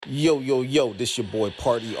Yo, this your boy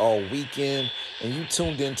Party All Weekend, and you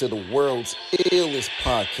tuned into the world's illest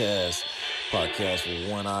podcast with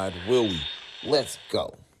One-Eyed Willie. Let's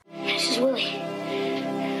go. This is Willie.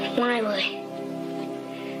 One-Eyed Willie.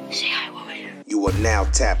 Say hi, Willie. You are now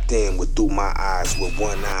tapped in with Through My Eyes with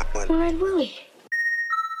One Eye. One-Eyed Willie.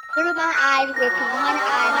 Through my eyes with one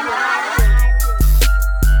eye.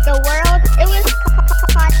 The world, it was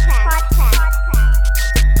podcast.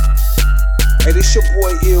 Hey, this your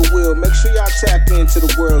boy Ill Will. Make sure y'all tap into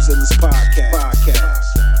the world's illest podcast.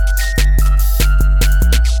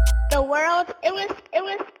 The world, it was.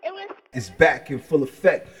 Is back in full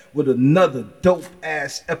effect with another dope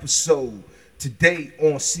ass episode. Today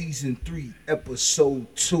on season 3,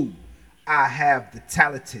 episode 2, I have the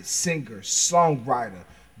talented singer, songwriter,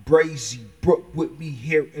 Brazy Brook with me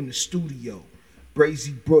here in the studio.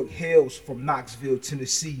 Brazy Brook hails from Knoxville,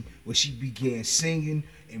 Tennessee, where she began singing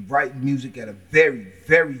and writing music at a very,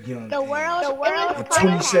 very young age. The world, In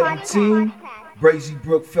 2017, Brazy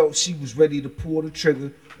Brook felt she was ready to pull the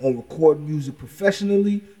trigger on recording music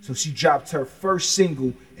professionally, so she dropped her first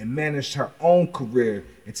single and managed her own career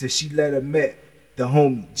until she later met the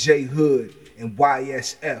homie J Hood and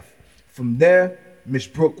YSF. From there, Miss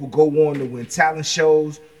Brook will go on to win talent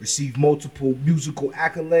shows, receive multiple musical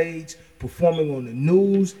accolades, performing on the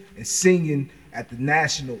news, and singing the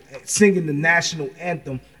national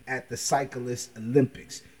anthem at the Cyclist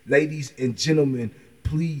Olympics. Ladies and gentlemen,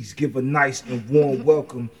 please give a nice and warm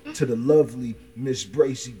welcome to the lovely Miss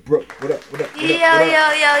Brazy Brook. What up? Yo,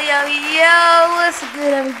 what's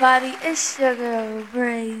good, everybody? It's your girl,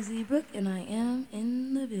 Brazy Brook, and I am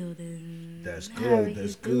in the building. That's How are good.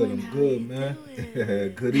 That's you good. doing? I'm How good, you man.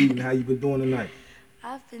 doing? Good evening. How you been doing tonight?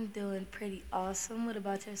 I've been doing pretty awesome. What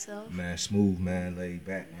about yourself? Man, smooth, man. Laid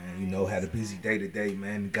back, man. You know, had a busy day today,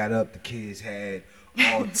 man. Got up. The kids had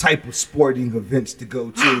all type of sporting events to go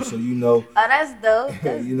to. So, you know, Oh, that's dope.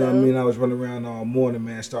 That's you know what I dope. mean? I was running around all morning,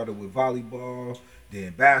 man. Started with volleyball,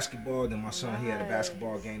 then basketball. Then my son, he had a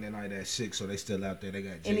basketball game that night at 6, so they still out there. They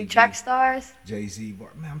got Any Jay-Z, track stars? Jay-Z.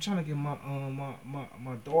 Man, I'm trying to get my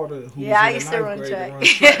my daughter who's Yeah, I in used the to 9th run grade track. to run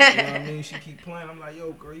track. You know what I mean? She keep playing. I'm like,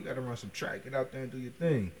 yo, girl, you got to run some track. Get out there and do your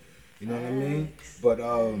thing. You know what I mean? Facts. But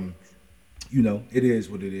you know, it is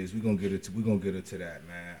what it is. We're gonna get it to that,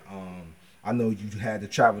 man. I know you had to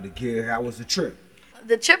travel to get. How was the trip?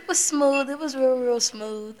 The trip was smooth. It was real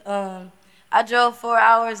smooth. I drove 4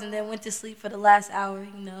 hours and then went to sleep for the last hour.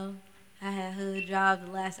 You know, I had Hood drive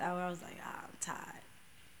the last hour. I was like, I'm tired.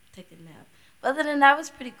 Take a nap. But other than that, it was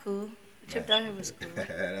pretty cool. The trip down here was cool.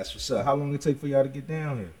 That's what's up. How long it take for y'all to get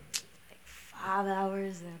down here? 5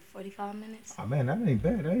 hours and 45 minutes. Oh man, that ain't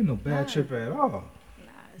bad. That ain't no bad Nah. trip at all.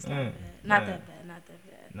 Nah, it's not Man, bad. Not man. that bad. Not that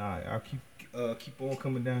bad. Nah, I'll keep on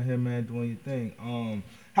coming down here, man, doing your thing.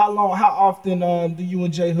 How often do you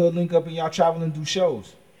and J Hood link up and y'all travel and do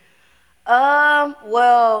shows?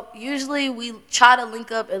 Well, usually we try to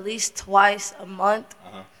link up at least twice a month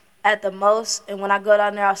at the most. And when I go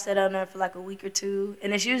down there, I'll stay down there for like a week or two.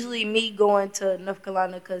 And it's usually me going to North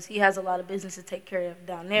Carolina because he has a lot of business to take care of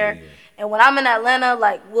down there. Yeah. And when I'm in Atlanta,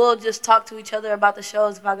 like, we'll just talk to each other about the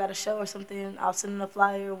shows. If I got a show or something, I'll send him a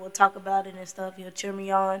flyer. We'll talk about it and stuff. He'll cheer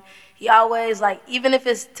me on. He always, like, even if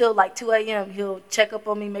it's till like 2 a.m., he'll check up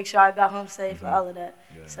on me, make sure I got home safe, all of that.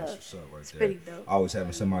 Yeah, So that's what's up right it's there. pretty dope. Always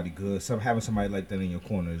having somebody good. Having somebody like that in your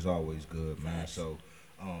corner is always good, man. So,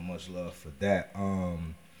 much love for that.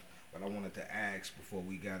 But I wanted to ask before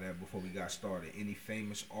we got started, any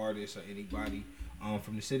famous artists or anybody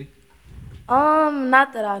from the city?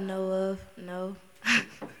 Not that I know of, no.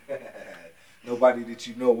 Nobody that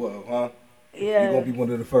you know of, huh? Yeah. You're gonna be one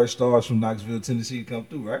of the first stars from Knoxville, Tennessee to come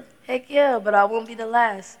through, right? Heck yeah, but I won't be the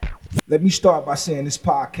last. Let me start by saying this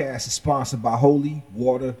podcast is sponsored by Holy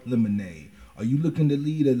Water Lemonade. Are you looking to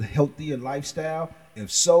lead a healthier lifestyle?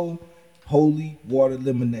 If so, Holy Water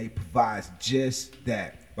Lemonade provides just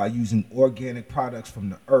that. By using organic products from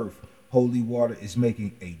the earth, Holy Water is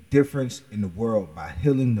making a difference in the world by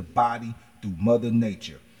healing the body through Mother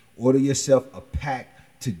Nature. Order yourself a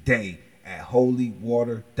pack today at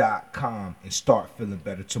holywater.com and start feeling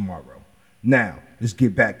better tomorrow. Now, let's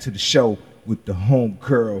get back to the show with the home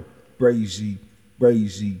girl, Brazy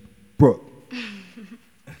Brook.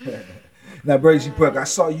 Now, Brazy Brook, I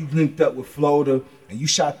saw you linked up with Florida and you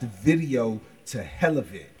shot the video to Hell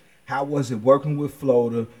of It. How was it working with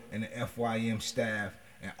Florida and the FYM staff?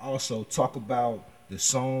 And also talk about the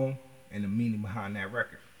song and the meaning behind that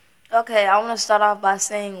record. Okay, I want to start off by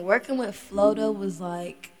saying working with Floda was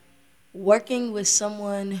like working with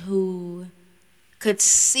someone who could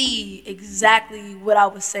see exactly what I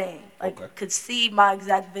was saying. Like, Okay. could see my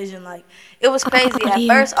exact vision. Like, it was crazy. At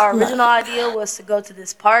first, our original idea was to go to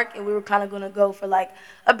this park, and we were kind of going to go for, like,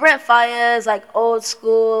 a Brent Faiyaz, like, old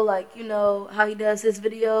school, like, you know, how he does his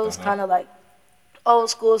videos, kind of like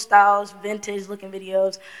old school styles, vintage looking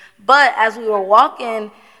videos. But as we were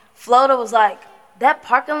walking, Flota was like, that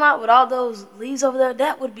parking lot with all those leaves over there,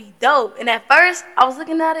 that would be dope. And at first, I was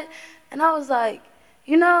looking at it, and I was like,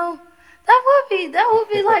 you know, that would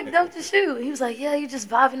be like dope to shoot. He was like, yeah, you just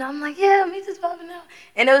vibing out. I'm like, yeah, me just vibing out.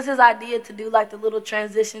 And it was his idea to do like the little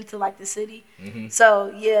transition to like the city.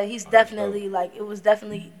 So yeah, he's definitely like, it was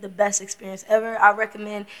definitely the best experience ever. I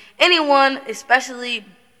recommend anyone, especially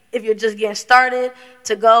if you're just getting started,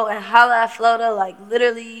 to go and holla at Flota. Like,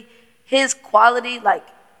 literally, his quality, like,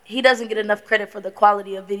 he doesn't get enough credit for the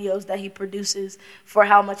quality of videos that he produces for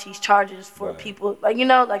how much he charges for people. Like, you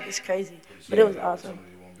know, like, it's crazy. But it was awesome.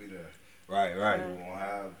 Right. You won't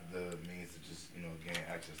have the means to just, you know, gain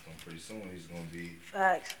access to him pretty soon. He's going to be,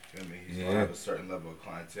 Facts. you know what I mean? He's going to have a certain level of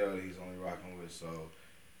clientele that he's only rocking with. So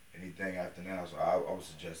anything after now, so I would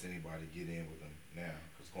suggest anybody get in with him now.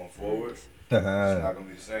 Because going forward, it's not going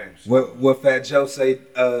to be the same. So What Fat Joe say,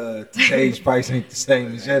 today's price ain't the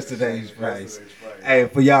same as yesterday's price. Hey,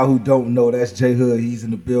 for y'all who don't know, that's J Hood. He's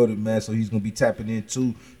in the building, man, so he's going to be tapping in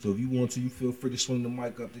too. So if you want to, you feel free to swing the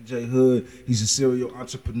mic up to J Hood. He's a serial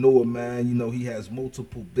entrepreneur, man. You know, he has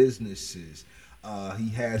multiple businesses. He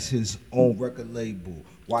has his own record label,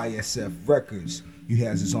 YSF Records. He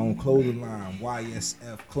has his own clothing line,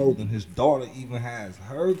 YSF Clothing. His daughter even has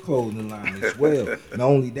her clothing line as well. Not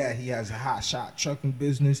only that, he has a hot shot trucking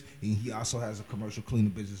business, and he also has a commercial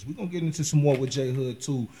cleaning business. We're gonna get into some more with J Hood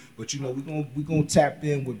too, but you know we're gonna tap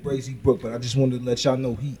in with Brazy Brook. But I just wanted to let y'all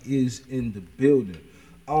know he is in the building.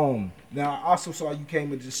 Now I also saw you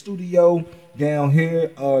came into the studio down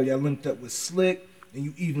here. Y'all linked up with Slick, and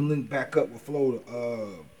you even linked back up with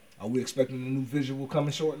Flota. Are we expecting a new visual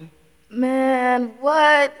coming shortly? Man,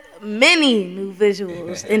 what? Many new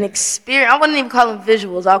visuals and experience. I wouldn't even call them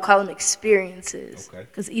visuals. I'll call them experiences. Okay.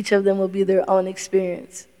 Because each of them will be their own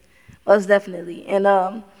experience. Most definitely.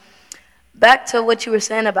 And back to what you were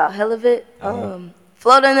saying about Hell of It.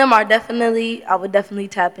 Flota and them are definitely, I would definitely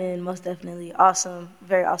tap in. Most definitely. Awesome.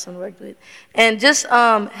 Very awesome to work with. And just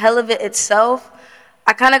Hell of It itself,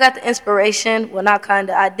 I kind of got the inspiration. Well, not kind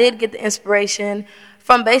of. I did get the inspiration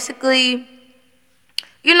from basically,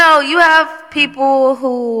 you know, you have people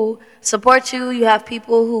who support you. You have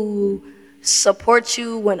people who support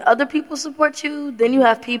you when other people support you. Then you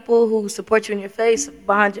have people who support you in your face,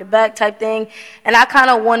 behind your back type thing. And I kind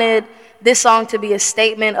of wanted this song to be a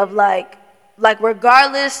statement of like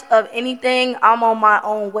regardless of anything, I'm on my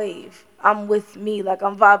own wave. I'm with me. Like,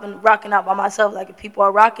 I'm vibing, rocking out by myself. Like, if people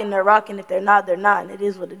are rocking, they're rocking. If they're not, they're not. And it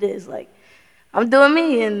is what it is. Like, I'm doing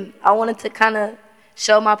me. And I wanted to kind of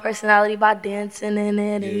show my personality by dancing in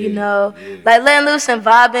it, and you know, like letting loose and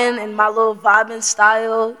vibing in my little vibing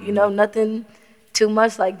style. You know, nothing too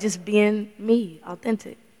much, like just being me,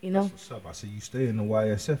 authentic. You know. That's what's up. I see you stay in the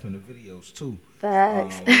YSF in the videos too.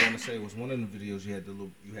 Facts. I want to say it was one of the videos you had the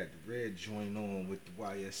red joint on with the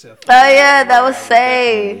YSF. Oh yeah, that was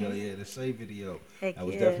Say. Yeah, the Say video. Heck that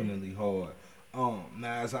was yeah. definitely hard.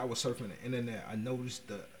 Now as I was surfing the internet, I noticed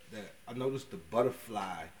the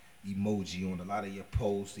butterfly emoji on a lot of your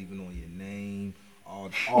posts, even on your name, all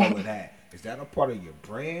of that. Is that a part of your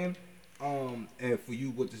brand? And for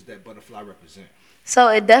you, what does that butterfly represent? So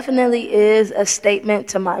it definitely is a statement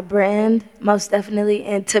to my brand, most definitely.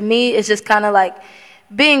 And to me, it's just kind of like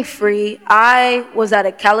being free. I was at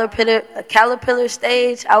a caterpillar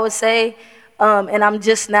stage, I would say, and I'm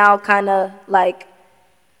just now kind of like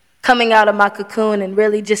coming out of my cocoon and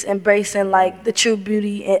really just embracing like the true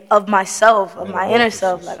beauty of myself, of my inner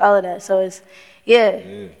self, like all of that. So it's,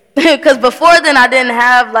 yeah. Because before then I didn't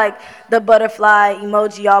have like the butterfly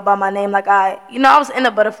emoji all by my name. Like I was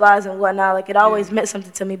into butterflies and whatnot. Like it always meant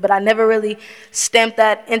something to me, but I never really stamped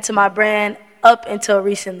that into my brand up until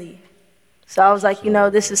recently. So I was like,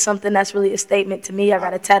 this is something that's really a statement to me. I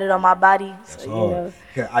got it tatted on my body. So,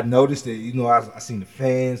 Yeah, I noticed that, I seen the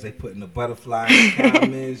fans, they putting the butterfly in the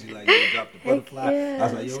comments. You drop the butterfly. Yeah. I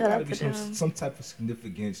was like, Shout gotta out be to them. some type of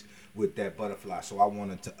significance with that butterfly. So I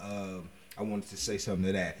wanted to say something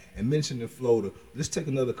to that. And mentioning Flota, let's take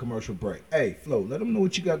another commercial break. Hey, Flo, let them know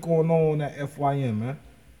what you got going on at FYM, man.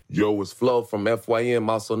 Yo, it's Flo from FYM,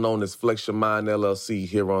 also known as Flex Your Mind LLC,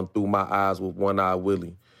 here on Through My Eyes with One Eye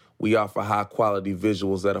Willie. We offer high-quality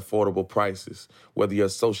visuals at affordable prices. Whether you're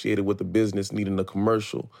associated with a business needing a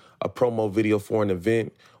commercial, a promo video for an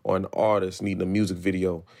event, or an artist needing a music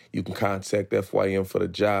video, you can contact FYM for the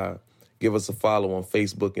job. Give us a follow on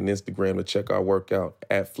Facebook and Instagram to check our work out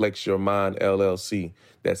at Flex Your Mind LLC.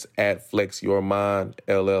 That's at Flex Your Mind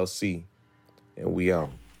LLC. And we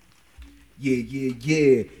out.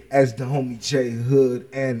 Yeah. As the homie J Hood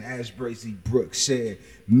and as Brazy Brooks said,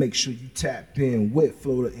 make sure you tap in with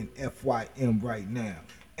Florida and FYM right now.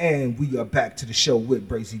 And we are back to the show with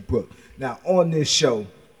Brazy Brooks. Now, on this show,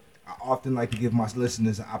 I often like to give my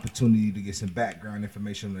listeners an opportunity to get some background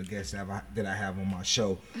information on the guests that I have on my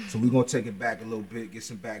show. So we're going to take it back a little bit, get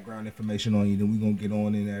some background information on you, then we're going to get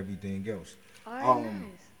on into everything else. All right, nice.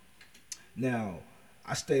 Now,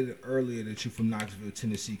 I stated earlier that you're from Knoxville,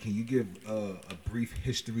 Tennessee. Can you give a brief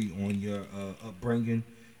history on your upbringing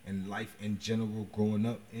and life in general growing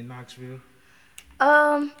up in Knoxville?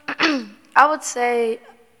 I would say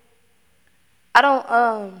I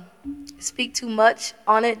don't speak too much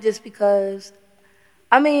on it just because,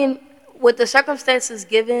 I mean, with the circumstances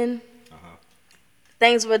given,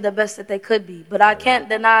 things were the best that they could be. But I can't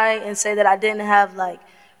deny and say that I didn't have, like,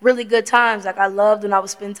 really good times. Like, I loved when I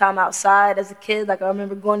would spend time outside as a kid. Like, I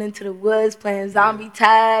remember going into the woods, playing zombie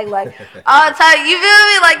tag, like, all the time. You feel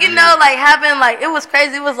me? Like, you know, like, having, like, it was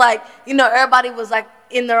crazy. It was like, you know, everybody was, like,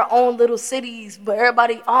 in their own little cities, but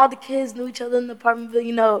everybody, all the kids knew each other in the apartment,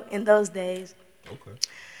 you know, in those days. Okay.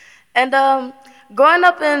 And growing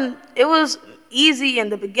up it was easy in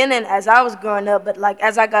the beginning as I was growing up, but like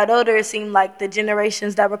as I got older, it seemed like the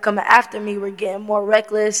generations that were coming after me were getting more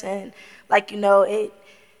reckless, and like, you know,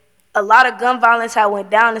 a lot of gun violence had went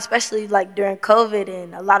down, especially like during COVID,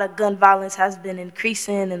 and a lot of gun violence has been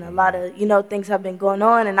increasing, and a lot of, you know, things have been going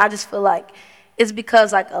on, and I just feel like it's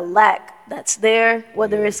because like a lack that's there,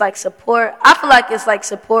 whether it's like support. I feel like it's like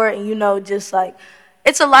support, and, you know, just like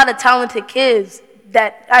it's a lot of talented kids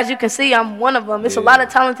that, as you can see, I'm one of them. It's a lot of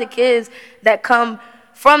talented kids that come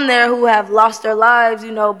from there who have lost their lives,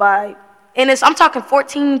 you know, and I'm talking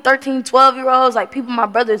 14, 13, 12-year-olds, like people my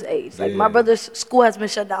brother's age. Like my brother's school has been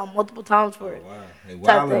shut down multiple times for it. Wow. They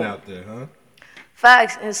wilding out there, huh?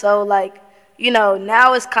 Facts. And so, like, you know,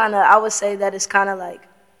 now it's kind of, I would say that it's kind of like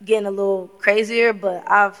getting a little crazier, but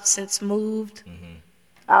I've since moved.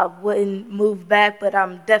 I wouldn't move back, but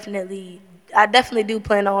I definitely do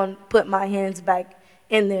plan on putting my hands back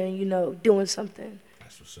in there and, you know, doing something.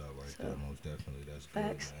 That's what's up right there, most definitely. That's good,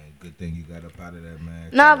 man. Good thing you got up out of that, man.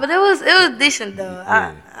 Nah, but it was decent, though.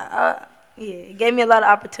 It gave me a lot of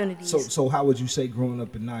opportunities. So how would you say growing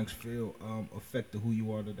up in Knoxville affected who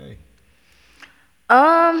you are today?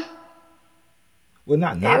 Well,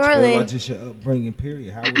 not Knoxville, really, just your upbringing,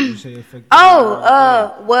 period. How would you say it affected?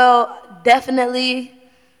 Well, definitely,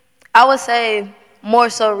 I would say more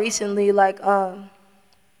so recently, like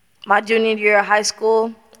my junior year of high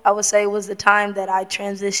school, I would say was the time that I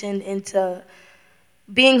transitioned into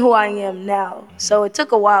being who I am now. So it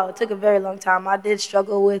took a while. It took a very long time. I did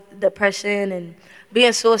struggle with depression and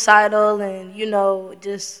being suicidal and, you know,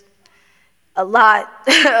 just a lot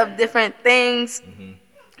of different things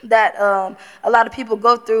that a lot of people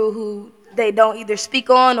go through who they don't either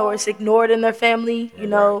speak on or it's ignored in their family, you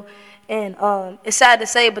know. And it's sad to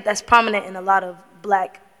say, but that's prominent in a lot of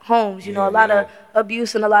black homes. You know, a lot of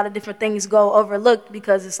abuse and a lot of different things go overlooked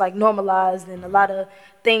because it's like normalized, and a lot of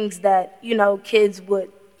things that, you know, kids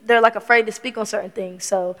they're like afraid to speak on certain things.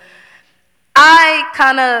 So I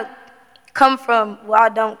kind of come from,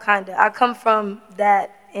 I come from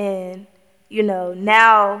that, and, you know,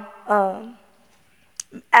 now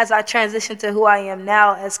as I transition to who I am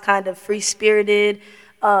now as kind of free-spirited,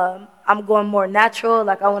 I'm going more natural.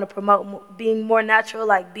 Like, I want to promote being more natural,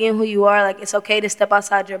 like being who you are. Like, it's okay to step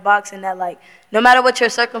outside your box, and that, like, no matter what your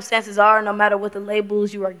circumstances are, no matter what the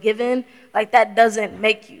labels you are given, like, that doesn't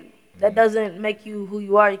make you. That doesn't make you who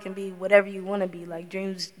you are. You can be whatever you want to be. Like,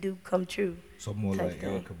 dreams do come true. So more like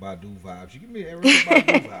Erykah Badu vibes. You give me Erykah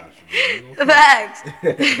Badu vibes. Facts.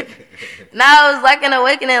 Now it was like an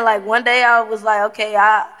awakening. Like, one day I was like, okay,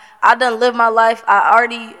 I done lived my life. I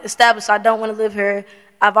already established I don't want to live here.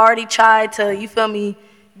 I've already tried to, you feel me,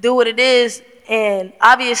 do what it is. And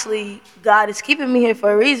obviously, God is keeping me here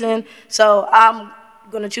for a reason. So I'm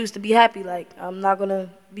going to choose to be happy. Like, I'm not going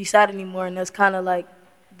to be sad anymore. And that's kind of like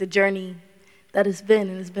the journey that it's been.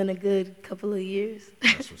 And it's been a good couple of years.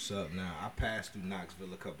 That's what's up. Now, I passed through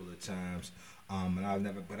Knoxville a couple of times. And I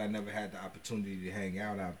never had the opportunity to hang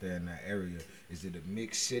out there in that area. Is it a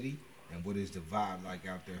mixed city? And what is the vibe like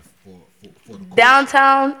out there for the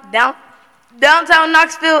Downtown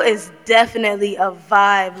Knoxville is definitely a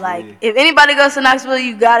vibe. Like, if anybody goes to Knoxville,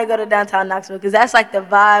 you gotta go to downtown Knoxville, because that's like the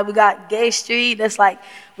vibe. We got Gay Street. That's like,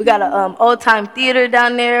 we got a old time theater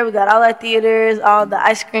down there. We got all our theaters, all the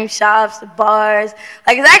ice cream shops, the bars.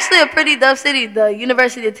 Like, it's actually a pretty dope city. The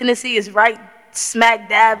University of Tennessee is right smack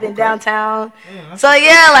dab in downtown. So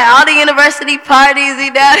yeah, like all the university parties,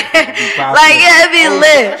 you know, like yeah, it'd be lit.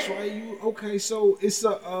 That's right. Okay, so it's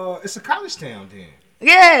a college town then.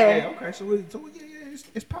 Yeah. Okay, so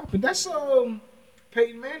it's popping. That's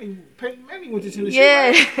Peyton Manning. Peyton Manning went to Tennessee.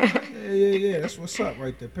 Yeah. Right? Yeah. That's what's up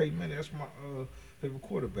right there. Peyton Manning. That's my favorite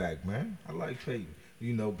quarterback, man. I like Peyton.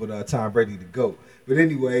 You know, but Tom Brady the GOAT. But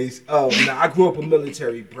anyways, now I grew up a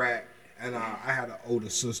military brat, and I had an older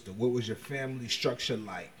sister. What was your family structure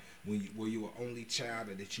like when were you an only child,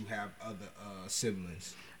 or did you have other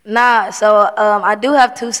siblings? Nah, so I do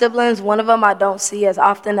have 2 siblings. One of them I don't see as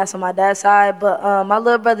often. That's on my dad's side. But my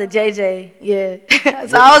little brother JJ, yeah.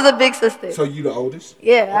 So I was a big sister. So you the oldest?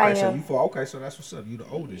 Yeah, I So am. so that's what's up. You the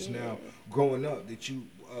oldest. Yeah. Now, growing up,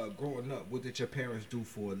 what did your parents do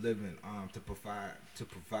for a living to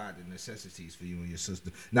provide the necessities for you and your sister?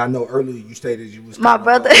 Now I know earlier you stated you was my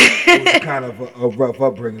brother. It was kind of a rough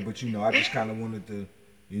upbringing, but you know I just kind of wanted to,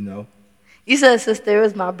 you know. You said sister, it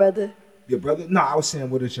was my brother. Your brother? No, I was saying,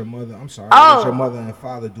 what did your mother? I'm sorry. What did your mother and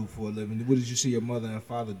father do for a living? What did you see your mother and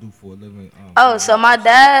father do for a living? So my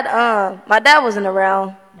dad wasn't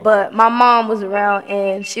around, but my mom was around,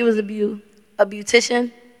 and she was a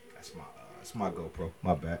beautician. That's my GoPro.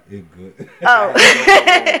 My bad. It's good. Oh. I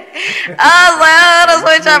was like, oh, that's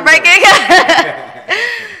what you're trying to break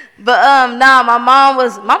it. But nah, my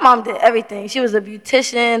mom did everything. She was a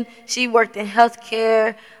beautician. She worked in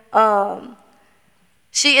healthcare.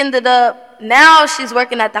 She ended up, now she's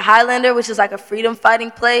working at the Highlander, which is like a freedom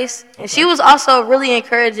fighting place. And she was also really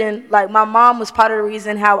encouraging. Like, my mom was part of the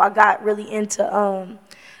reason how I got really into,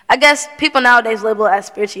 I guess people nowadays label it as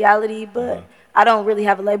spirituality, but I don't really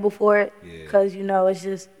have a label for it because, you know, it's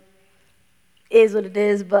just is what it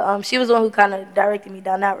is. But she was the one who kind of directed me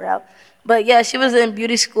down that route. But, yeah, she was in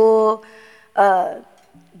beauty school,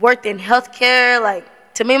 worked in healthcare. Like,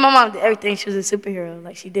 to me, my mom did everything. She was a superhero.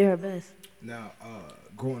 Like, she did her best. Now,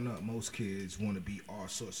 growing up, most kids want to be all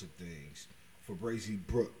sorts of things. For Brazy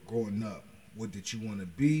Brook, growing up, what did you want to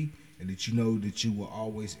be? And did you know that you will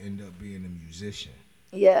always end up being a musician?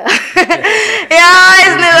 Yeah. I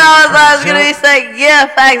always knew I was going to be saying, yeah,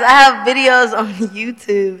 facts. I have videos on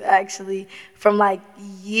YouTube, actually, from like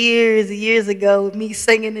years ago with me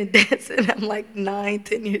singing and dancing. I'm like 9,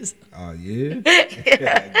 10 years old. Oh, yeah?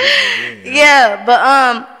 Yeah, but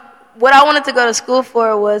what I wanted to go to school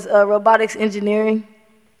for was robotics engineering.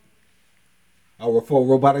 Oh, for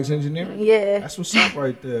robotics engineering? Yeah. That's what's up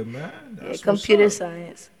right there, man. That's computer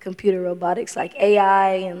science, computer robotics, like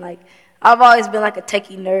AI, and like I've always been like a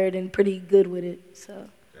techie nerd and pretty good with it. So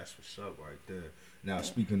that's what's up right there. Now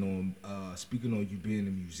speaking on you being a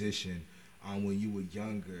musician, when you were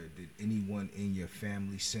younger, did anyone in your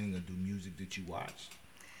family sing or do music that you watched?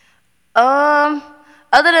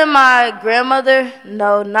 Other than my grandmother,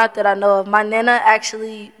 no, not that I know of. My nana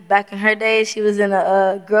actually, back in her days, she was in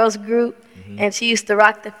a girls group. And she used to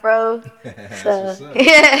rock the fro. So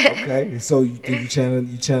yeah. Okay. So you think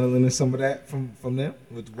you channeling some of that from them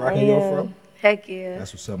with rocking your fro? Heck yeah.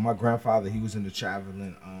 That's what's up. My grandfather, he was in the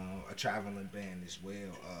traveling band as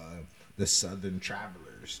well. The Southern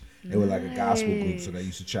Travelers. They were like a gospel group, so they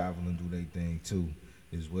used to travel and do their thing too,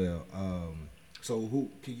 as well. So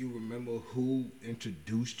can you remember who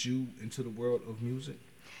introduced you into the world of music?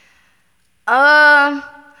 I'll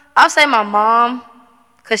say my mom.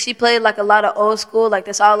 Because she played, like, a lot of old school. Like,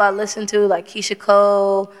 that's all I listened to. Like, Keisha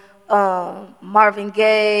Cole, Marvin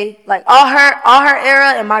Gaye. Like, all her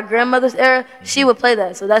era and my grandmother's era, she would play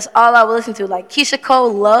that. So that's all I would listen to. Like, Keisha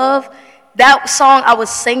Cole, Love. That song, I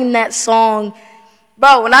was singing that song.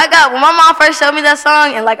 Bro, when my mom first showed me that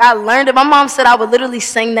song and, like, I learned it, my mom said I would literally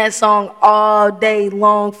sing that song all day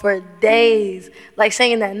long for days. Like,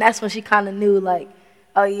 singing that. And that's when she kind of knew, like,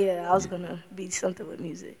 oh, yeah, I was going to be something with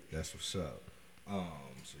music. That's what's up.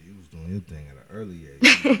 So you was doing your thing at an early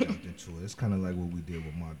age. You jumped into it. It's kind of like what we did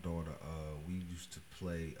with my daughter. We used to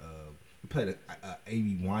play. We played a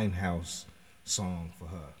Amy Winehouse song for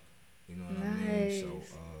her. You know what I mean? So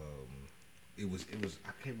it was.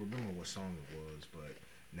 I can't remember what song it was, but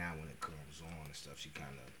now when it comes on and stuff, she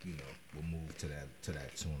kind of will move to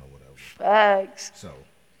that tune or whatever. Facts. So,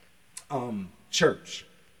 church.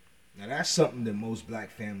 Now that's something that most black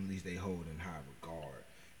families they hold in high regard.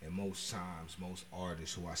 And most times, most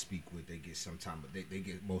artists who I speak with, they get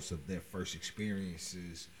most of their first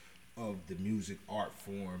experiences of the music art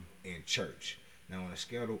form in church. Now, on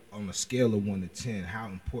a scale of 1 to 10, how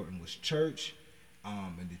important was church?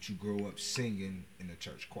 And did you grow up singing in the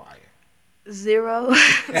church choir? 0.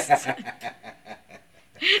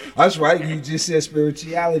 That's right. You just said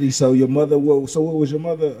spirituality. So your mother, what was your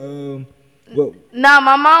mother? Nah,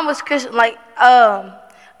 my mom was Christian. Like,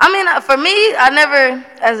 I mean, for me, I never,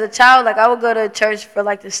 as a child, like I would go to church for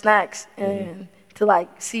like the snacks and to like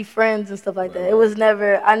see friends and stuff like that. It was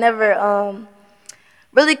never, I never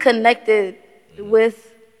really connected with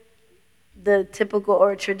the typical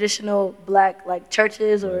or traditional black like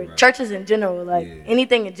churches or churches in general, like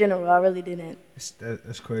anything in general. I really didn't.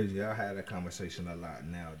 That's crazy. I had a conversation a lot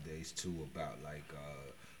nowadays too about like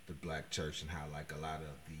the black church and how like a lot of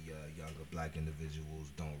the younger black individuals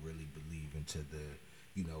don't really believe into the,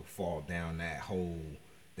 you know, fall down that whole,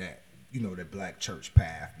 that, you know, that black church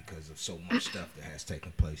path because of so much stuff that has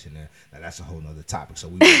taken place in there. Now that's a whole nother topic, so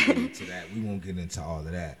we won't get into that. We won't get into all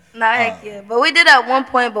of that. Nah, heck yeah. But we did at one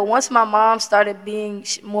point, but once my mom started being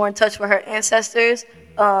more in touch with her ancestors,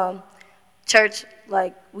 church,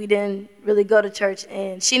 like, we didn't really go to church,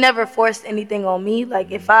 and she never forced anything on me.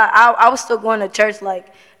 Like, if I was still going to church,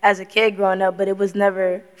 like, as a kid growing up, but it was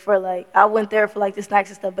never for, like, I went there for, like, the snacks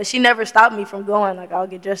and stuff, but she never stopped me from going. Like, I'll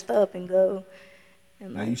get dressed up and go.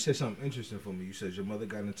 And, now, like, you said something interesting for me. You said your mother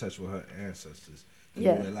got in touch with her ancestors. Can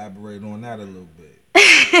you elaborate on that a little bit?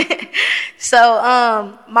 So,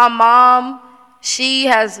 my mom, she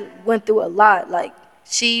has went through a lot. Like,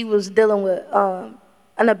 she was dealing with an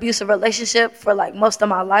abusive relationship for, like, most of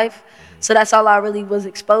my life. So that's all I really was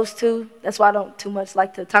exposed to. That's why I don't too much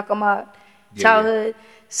like to talk about childhood.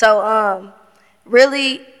 So,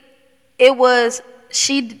 really, it was,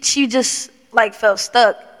 she just, like, felt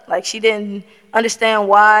stuck. Like, she didn't understand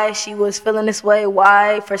why she was feeling this way,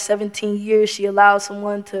 why for 17 years she allowed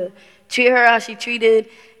someone to treat her how she treated.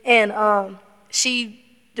 And she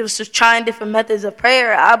was just trying different methods of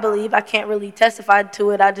prayer, I believe. I can't really testify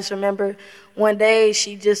to it. I just remember one day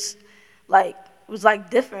she just, like, was, like,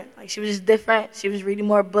 different. Like, she was just different. She was reading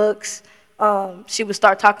more books. She would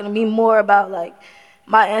start talking to me more about, like,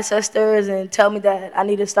 my ancestors and tell me that I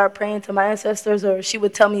need to start praying to my ancestors, or she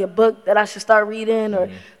would tell me a book that I should start reading, or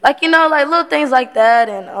like, you know, like little things like that.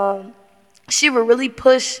 And she would really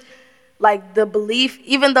push, like, the belief,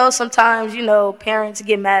 even though sometimes, you know, parents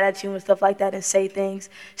get mad at you and stuff like that and say things.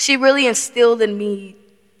 She really instilled in me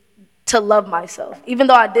to love myself, even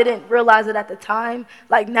though I didn't realize it at the time.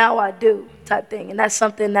 Like, now I do, type thing. And that's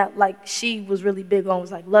something that, like, she was really big on,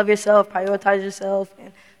 was like, love yourself, prioritize yourself,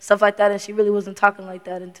 and stuff like that. And she really wasn't talking like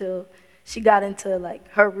that until she got into, like,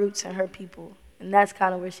 her roots and her people. And that's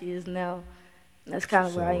kind of where she is now. And that's kind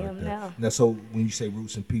of where I am now. Now, so when you say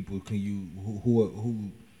roots and people, can you,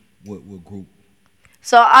 what group?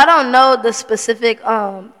 So I don't know the specific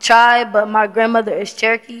tribe, but my grandmother is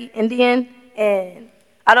Cherokee Indian, and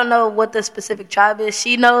I don't know what the specific tribe is.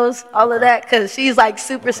 She knows all of that because she's, like,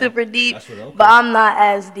 super deep, but I'm not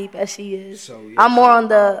as deep as she is. So, yeah, I'm more on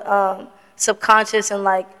the subconscious and,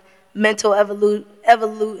 like, mental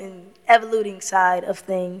evoluting side of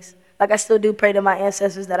things. Like, I still do pray to my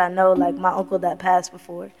ancestors that I know, like my uncle that passed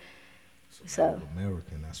before. So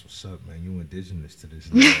American, that's what's up, man. You indigenous to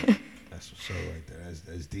this land. That's what's up right there.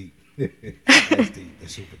 That's deep. That's deep.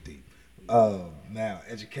 That's super deep. Now,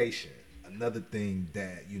 education. Another thing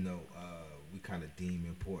that, you know, we kind of deem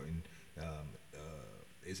important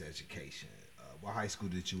is education. What high school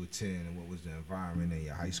did you attend, and what was the environment in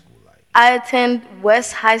your high school like? I attended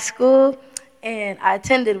West High School, and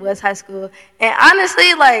honestly,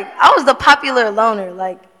 like, I was the popular loner.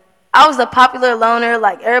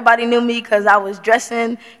 Like, everybody knew me because I was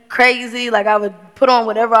dressing crazy. Like, I would put on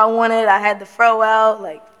whatever I wanted. I had the fro out.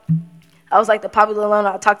 Like, I was, like, the popular loner.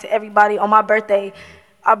 I talked to everybody. On my birthday,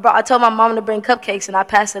 I told my mom to bring cupcakes, and I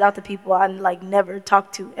passed it out to people I, like, never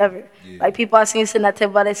talked to ever. Yeah. Like, people I seen sitting at the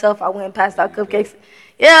table by themselves, I went and passed out cupcakes.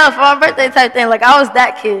 Yeah, for my birthday type thing. Like, I was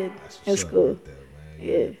that kid in school. Right there, man.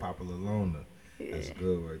 Yeah, popular loner. Yeah. That's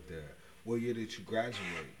good right there. What year did you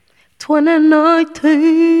graduate?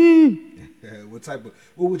 2019. What type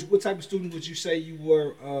of student would you say you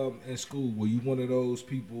were in school? Were you one of those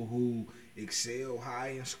people who excel high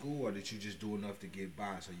in school, or did you just do enough to get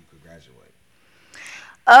by so you could graduate?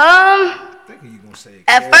 At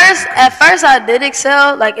first I did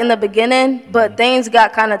excel, like, in the beginning, but things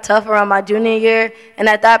got kind of tough around my junior year, and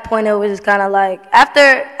at that point it was just kind of like,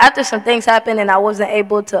 after some things happened and I wasn't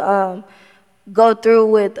able to go through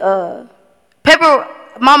with paper.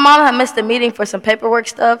 My mom had missed a meeting for some paperwork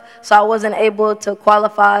stuff, so I wasn't able to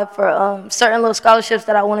qualify for certain little scholarships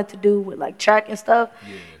that I wanted to do with, like, track and stuff,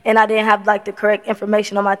 and I didn't have, like, the correct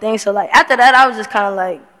information on my thing. So, like, after that I was just kind of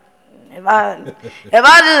like, If I just,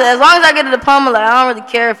 as long as I get a diploma, like, I don't really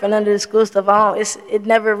care for none of the school stuff. It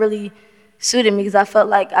never really suited me because I felt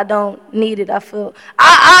like I don't need it. I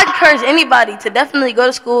encourage anybody to definitely go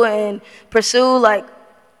to school and pursue, like,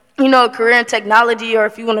 you know, a career in technology, or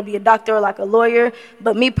if you want to be a doctor or, like, a lawyer.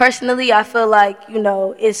 But me personally, I feel like, you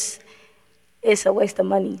know, it's a waste of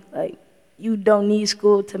money. Like, you don't need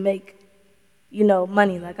school to make,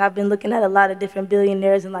 money. Like, I've been looking at a lot of different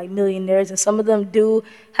billionaires and, like, millionaires, and some of them do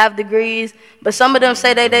have degrees, but some of them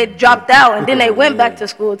say they dropped out and then they went back to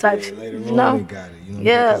school type shit, later on they got it.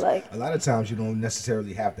 Yeah, like, a lot of times you don't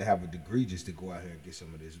necessarily have to have a degree just to go out here and get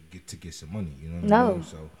some of this, get some money, you know what I mean?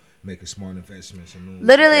 So making smart investments. And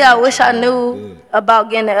literally, I wish I knew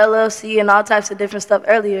about getting an LLC and all types of different stuff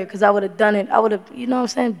earlier, because I would have done it. I would have,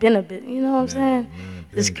 been a bit, you know what I'm saying?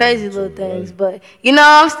 Just crazy little things. But,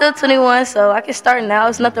 I'm still 21, so I can start now.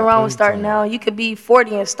 There's nothing wrong with starting now. You could be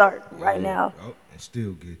 40 and start right now. And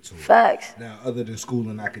still get to it. Facts. Now, other than school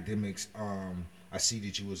and academics, I see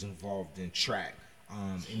that you was involved in track.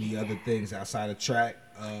 Any other things outside of track?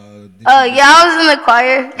 I was in the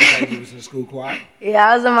choir. You was in the school choir? Yeah,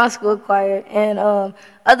 I was in my school choir. And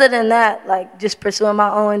other than that, like, just pursuing my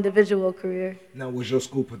own individual career. Now, was your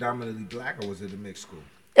school predominantly black, or was it a mixed school?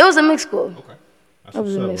 It was a mixed school. Okay. That's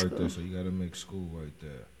what's up right there. So you got a mixed school right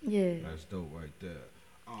there. Yeah. That's dope right there.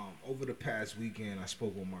 Over the past weekend, I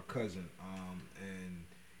spoke with my cousin, and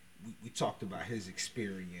we talked about his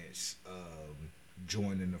experience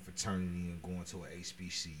joining a fraternity and going to an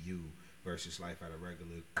HBCU versus life at a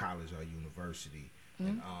regular college or university.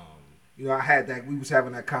 Mm-hmm. And I had that. We was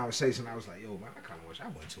having that conversation. I was like, "Yo, man, I kind of wish I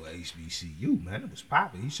went to a HBCU, man. It was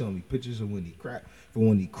popping." He showed me pictures of when he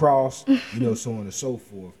crossed, so on and so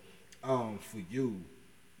forth. For you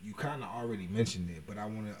kind of already mentioned it, but I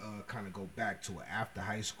want to kind of go back to it after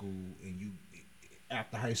high school, and you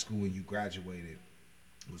graduated.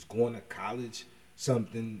 Was going to college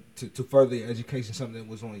something to further your education, something that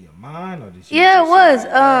was on your mind, or did you? Yeah, it was.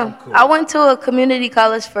 Cool. I went to a community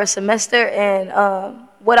college for a semester, and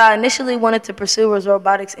what I initially wanted to pursue was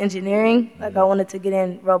robotics engineering. Mm-hmm. Like, I wanted to get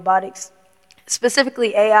in robotics,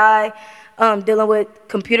 specifically AI, dealing with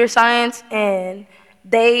computer science, and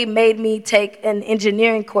they made me take an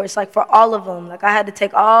engineering course, like, for all of them. Like, I had to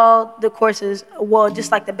take all the courses,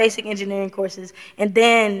 just like the basic engineering courses, and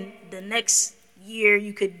then the next year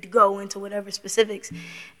you could go into whatever specifics.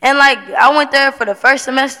 And, like, I went there for the first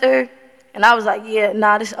semester, and I was like,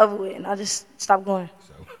 this is over with, and I just stopped going.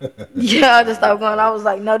 I just stopped going. I was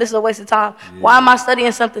like, no, this is a waste of time. Yeah. Why am I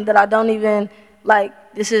studying something that I don't even, like,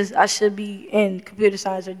 I should be in computer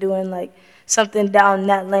science or doing, like, something down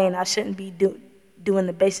that lane. I shouldn't be doing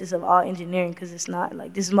the basis of all engineering, because it's not,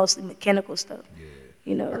 like, this is mostly mechanical stuff. Yeah.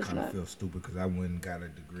 I kind of feel stupid because I went and got a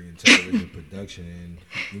degree in television production, and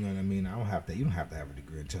you know what I mean. You don't have to have a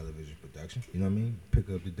degree in television production. You know what I mean? Pick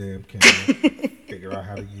up the damn camera, figure out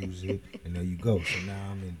how to use it, and there you go. So now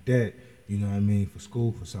I'm in debt. You know what I mean? For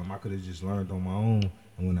school, for something I could have just learned on my own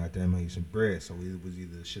and went out there and made some bread. So it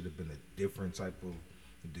was should have been a different type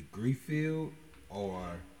of degree field, or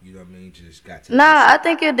you know what I mean, just got to. I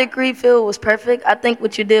think your degree field was perfect. I think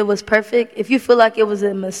what you did was perfect. If you feel like it was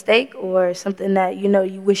a mistake or something that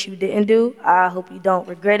you wish you didn't do, I hope you don't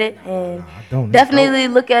regret it, and definitely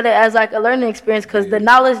look at it as like a learning experience, because the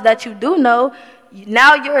knowledge that you do know,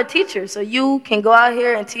 now you're a teacher, so you can go out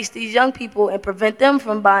here and teach these young people and prevent them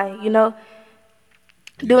from buying,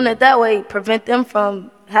 doing it that way, prevent them from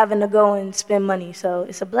having to go and spend money. So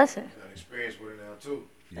it's a blessing. You got experience with it now too.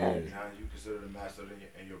 Yeah. Now you consider the master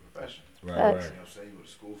in your profession. Right. You know what I'm saying? You go to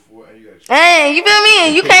school for it, and you got experience. Hey, you feel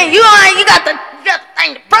me? You can't. You got the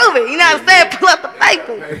thing to prove it. You know what I'm saying? Pull up the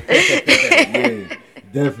paper. Yeah,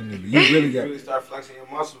 definitely. You really got. You really start flexing your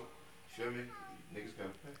muscle. You feel me? Niggas gotta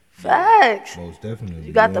pay. Facts. Most definitely.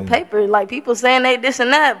 You got the paper. Like, people saying they this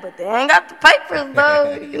and that, but they ain't got the papers,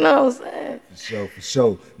 though. You know what I'm saying? For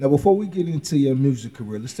sure. Now, before we get into your music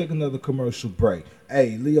career, let's take another commercial break.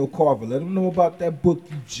 Hey, Leo Carver, let them know about that book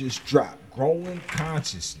you just dropped, Growing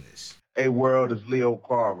Consciousness. Hey, world, it's Leo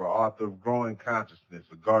Carver, author of Growing Consciousness,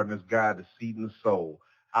 A Gardener's Guide to Seeding the Soul,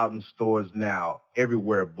 out in stores now,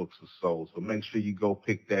 everywhere books are sold. So make sure you go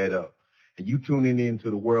pick that up. And you tuning in to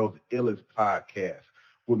the world's illest podcast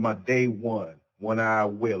with my day One Eye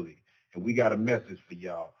Willie. And we got a message for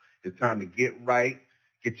y'all. It's time to get right,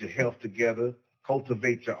 get your health together,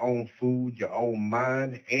 cultivate your own food, your own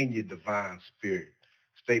mind, and your divine spirit.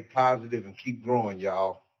 Stay positive and keep growing,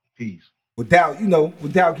 y'all. Peace. Without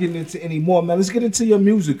getting into any more, man, let's get into your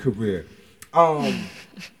music career.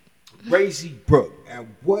 Razy Brooke, at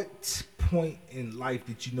what point in life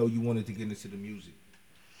did you know you wanted to get into the music?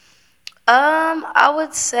 I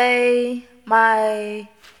would say my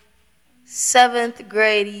 7th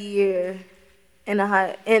grade year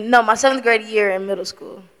my 7th grade year in middle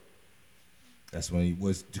school. That's when he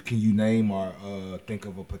was. Can you name or think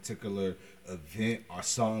of a particular event or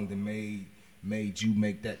song that made you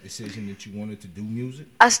make that decision that you wanted to do music?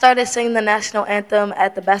 I started singing the national anthem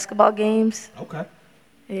at the basketball games. Okay.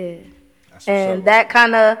 Yeah. And that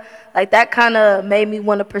kind of made me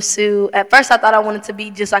want to pursue. At first, I thought I wanted to be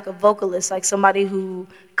just like a vocalist, like somebody who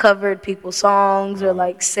covered people's songs or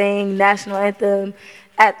like sang national anthem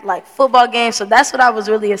at like football games. So that's what I was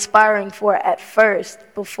really aspiring for at first,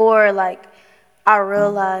 before like I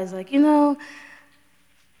realized like,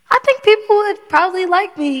 I think people would probably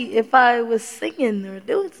like me if I was singing or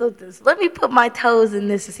doing something. So let me put my toes in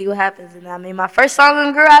this and see what happens. And I made my first song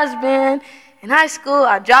in GarageBand in high school.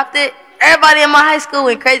 I dropped it. Everybody in my high school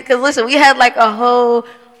went crazy. Because listen, we had like a whole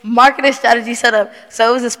marketing strategy set up. So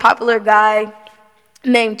it was this popular guy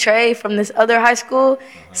named Trey from this other high school.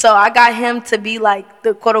 So I got him to be like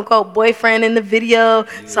the quote unquote boyfriend in the video.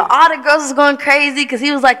 Yeah. So all the girls was going crazy because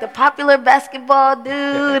he was like the popular basketball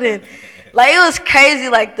dude. And like it was crazy.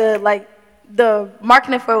 Like the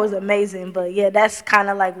marketing for it was amazing. But yeah, that's kind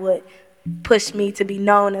of like what pushed me to be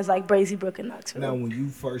known as like Brazy Brook in Knoxville. Now, when you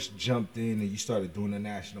first jumped in and you started doing the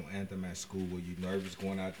national anthem at school, were you nervous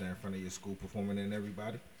going out there in front of your school performing in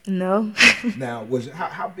everybody? No. Now,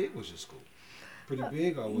 how big was your school? Pretty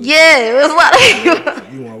big? Or was it was a lot of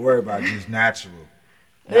so you weren't worried about just natural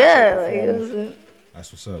like it wasn't.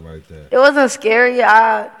 That's what's up right there. It wasn't scary.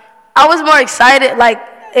 I was more excited. Like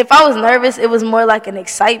if I was nervous, it was more like an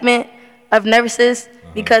excitement of nervousness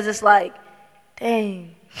because it's like,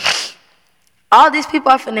 dang. All these people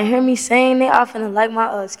are finna hear me sing. They all finna like my,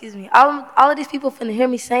 all of these people finna hear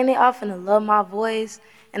me sing. They all finna love my voice.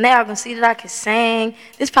 And they are gonna see that I can sing.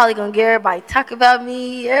 This probably gonna get everybody talk about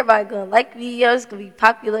me. Everybody gonna like me. It's gonna be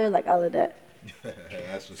popular, like all of that.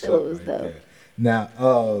 That's what's up right there.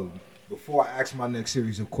 Now, before I ask my next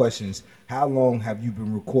series of questions, how long have you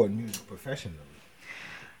been recording music professionally?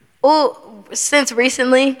 Oh, since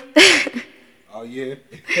recently. Oh, yeah?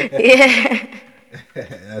 Yeah.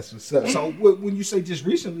 That's what's up. So when you say just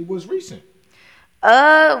recently, what's recent?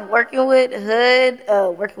 Working with Hood,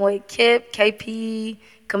 working with Kip, KP,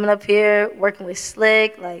 coming up here, working with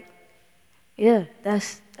Slick, like, yeah,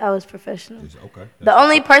 I was professional. Okay. The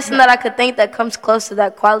only person that I could think that comes close to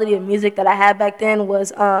that quality of music that I had back then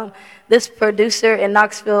was this producer in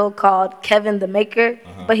Knoxville called Kevin the Maker,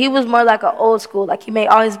 but he was more like an old school, like he made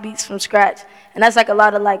all his beats from scratch, and that's like a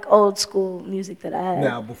lot of like old school music that I had.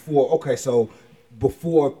 Now, before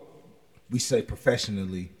we say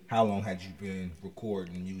professionally, how long had you been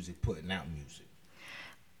recording music, putting out music?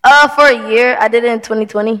 For a year. I did it in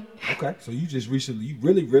 2020. Okay, so you just recently, you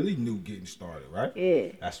really knew getting started, right?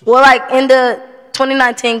 Yeah. That's like in the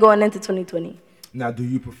 2019 going into 2020. Now, do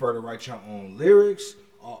you prefer to write your own lyrics,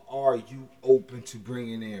 or are you open to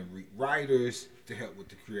bringing in writers to help with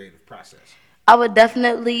the creative process? I would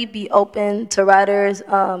definitely be open to writers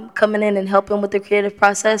coming in and helping with the creative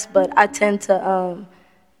process, but I tend to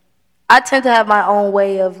have my own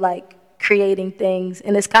way of like creating things,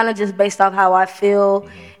 and it's kind of just based off how I feel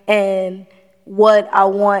and what I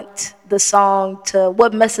want the song to,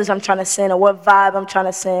 what message I'm trying to send or what vibe I'm trying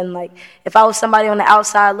to send. Like if I was somebody on the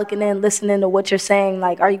outside looking in, listening to what you're saying,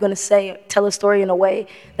 like are you going to tell a story in a way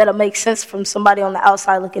that'll make sense from somebody on the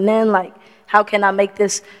outside looking in? Like how can I make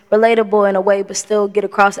this relatable in a way but still get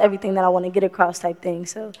across everything that I want to get across type thing.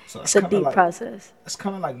 So it's a deep process. That's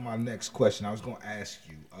kind of like my next question. I was going to ask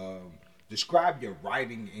you, describe your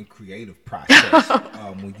writing and creative process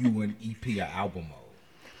when you in EP or album mode.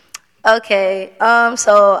 Okay,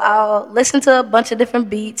 so I'll listen to a bunch of different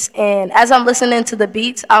beats, and as I'm listening to the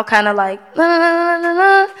beats, I'll kind of like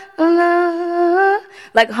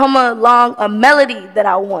hum along a melody that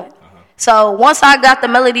I want. So once I got the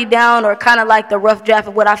melody down or kind of like the rough draft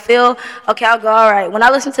of what I feel, okay, I'll go, all right, when I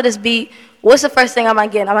listen to this beat, what's the first thing I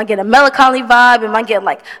might get? Am I getting a melancholy vibe? Am I getting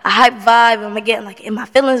like a hype vibe? Am I getting like in my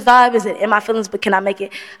feelings vibe? Is it in my feelings, but can I make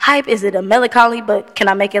it hype? Is it a melancholy, but can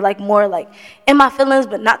I make it like more like in my feelings,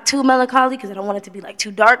 but not too melancholy because I don't want it to be like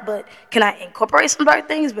too dark, but can I incorporate some dark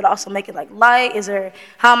things, but also make it like light?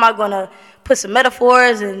 How am I going to put some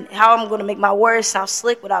metaphors and how I'm going to make my words sound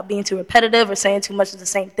slick without being too repetitive or saying too much of the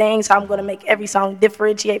same things? How I'm going to make every song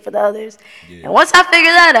differentiate for the others. Yeah. And once I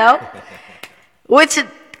figure that out, which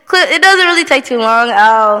it doesn't really take too long,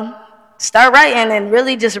 I'll start writing and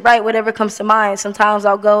really just write whatever comes to mind. Sometimes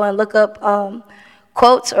I'll go and look up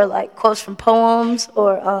quotes or like quotes from poems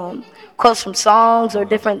or quotes from songs or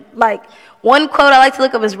different, like one quote I like to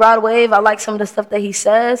look up is Rod Wave. I like some of the stuff that he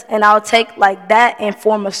says, and I'll take like that and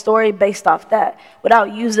form a story based off that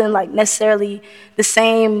without using like necessarily the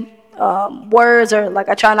same words, or like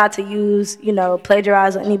I try not to use,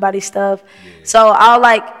 plagiarize or anybody's stuff. Yeah. So I'll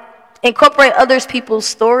like incorporate others people's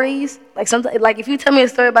stories. Like sometimes, like if you tell me a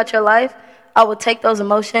story about your life, I will take those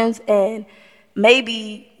emotions and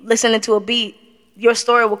maybe listening to a beat, your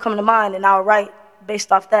story will come to mind, and I'll write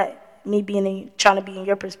based off that. me trying to be in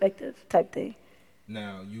your perspective type thing.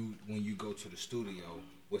 Now, when you go to the studio,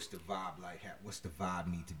 what's the vibe like? What's the vibe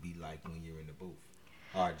need to be like when you're in the booth?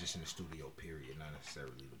 Or just in the studio, period, not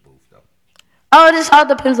necessarily the booth, though. Oh, this all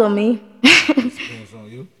depends on me. It depends on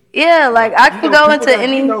you. Yeah, like I can go into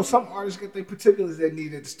any. You know, some artists get their particulars they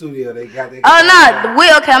need at the studio. They got. Oh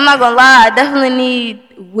no, okay. I'm not gonna lie. I definitely need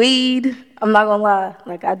weed. I'm not gonna lie.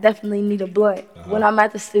 Like I definitely need a blunt when I'm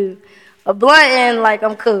at the studio. A blunt and like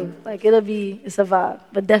I'm cool. Like it's a vibe,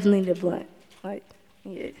 but definitely need a blunt. Like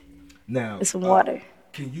yeah. Now it's some water.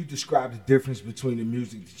 Can you describe the difference between the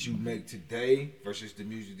music that you make today versus the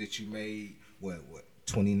music that you made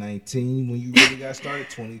 2019 when you really got started?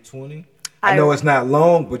 2020. I know it's not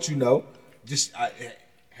long, but you know,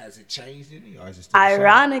 has it changed any, or is it still the same?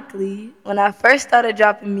 Ironically, when I first started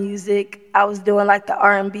dropping music, I was doing like the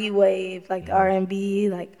R&B wave, like the R&B,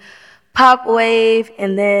 like pop wave,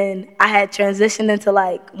 and then I had transitioned into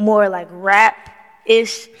like more like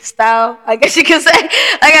rap-ish style, I guess you could say.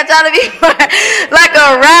 Like I try to be more like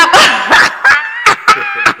a rap.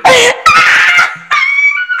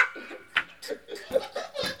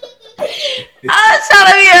 I was trying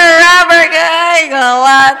to be a rapper, guy. I ain't gonna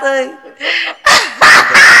lie to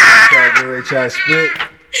you. Try to spit.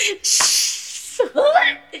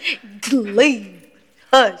 Leave.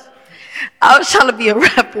 Hush. I was trying to be a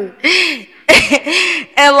rapper.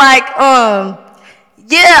 And like,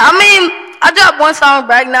 yeah, I mean, I dropped one song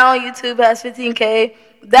right now on YouTube, has 15K.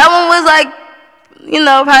 That one was like, you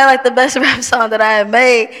know, probably like the best rap song that I had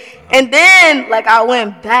made. And then like I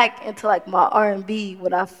went back into like my R&B,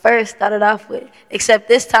 what I first started off with. Except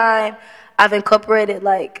this time I've incorporated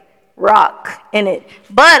like rock in it.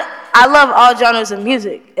 But I love all genres of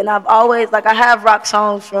music. And I've always, like I have rock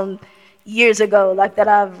songs from years ago, like that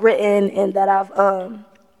I've written and that I've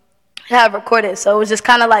have recorded. So it was just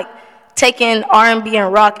kind of like taking R&B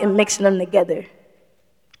and rock and mixing them together.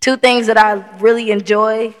 Two things that I really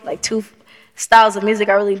enjoy, like two styles of music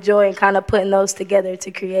I really enjoy, and kind of putting those together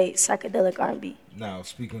to create psychedelic R&B. Now,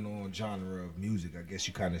 speaking on genre of music, I guess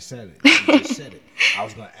you kind of said it. You just said it. I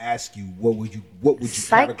was gonna ask you, what would you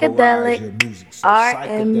categorize your music? So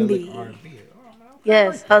R&B. Psychedelic R&B.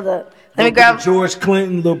 Yes, hold up. Let me grab George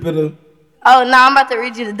Clinton, a little bit of. Oh no, I'm about to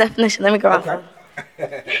read you the definition. Let me grab my phone.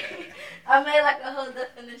 I made like a whole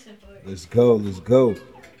definition for it. Let's go.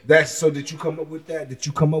 Did you come up with that?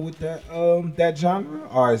 That genre,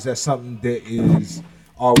 or is that something that is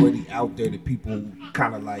already out there that people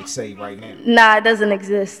kind of like say right now? Nah, it doesn't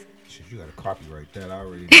exist. Shit, you gotta copyright that. I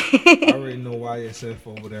already know YSF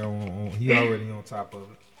over there he already on top of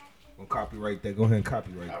it. Gonna copyright that. Go ahead and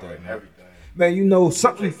copyright that. Man. Everything. Man, you know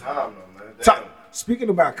something. Takes time, though, man. Speaking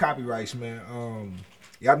about copyrights, man.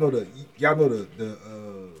 Y'all know the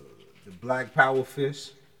Black Power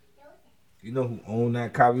Fist. You know who owned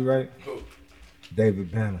that copyright? Who?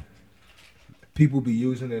 David Banner. People be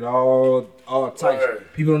using it all types.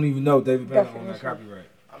 Right. People don't even know David Banner owned that copyright.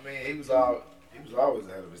 I mean, he was always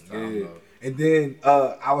ahead of his time, though. And then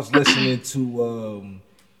I was listening to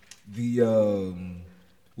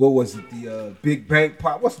what was it? The Big Bang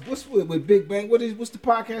pop. What's with Big Bang? What's the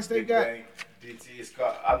podcast they got? Big Bang, DT is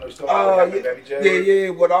called. I know you're talking about Baby J. Yeah,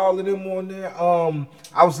 with all of them on there.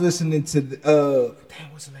 I was listening to damn,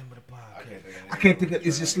 what's the name of the podcast? I can't think of.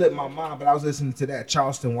 It's just slipped my mind. But I was listening to that.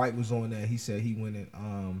 Charleston White was on there. He said he went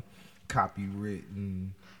and copywrote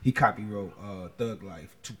Thug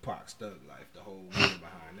Life, Tupac's Thug Life, the whole meaning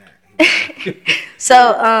behind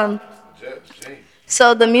that.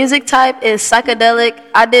 So the music type is psychedelic.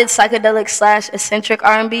 I did psychedelic / eccentric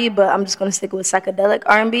R&B, but I'm just gonna stick with psychedelic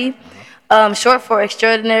R&B. Short for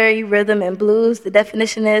extraordinary rhythm and blues. The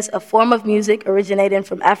definition is a form of music originating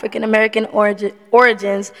from African American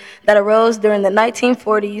origins that arose during the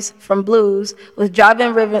 1940s from blues, with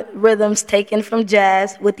driving rhythms taken from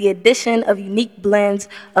jazz, with the addition of unique blends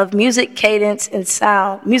of musical cadence and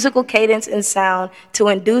sound to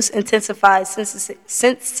induce intensified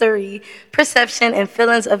sensory perception and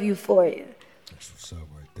feelings of euphoria. That's what's up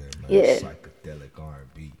right there, man. Yeah. Psychedelic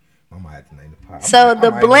R&B. I might have to name the podcast. So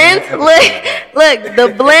the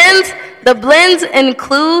blends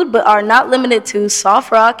include but are not limited to soft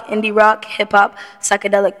rock, indie rock, hip hop,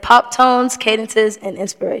 psychedelic pop tones, cadences, and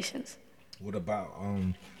inspirations. What about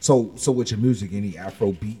so with your music, any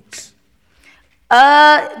Afro beats? There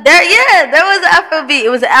was an Afro beat. It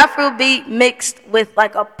was an Afro beat mixed with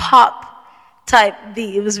like a pop type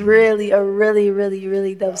beat. It was really a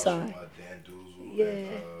really dope song. Dan Doozle yeah.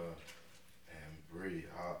 And Bree.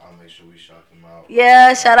 I make sure we shout them out.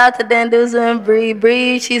 Yeah, shout out to Danduza and Bree.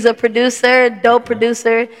 Bree, she's a producer, dope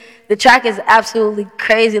producer. The track is absolutely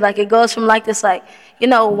crazy. Like, it goes from like this, like, you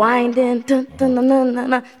know, winding dun, dun, dun, dun, dun,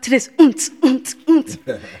 dun, to this oons. That's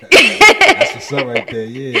what's up right there.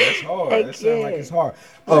 Yeah, that's hard. Heck That sounds like it's hard.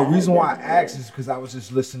 Reason why I asked is because I was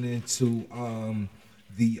just listening to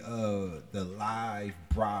the live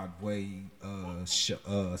Broadway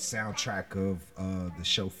soundtrack of the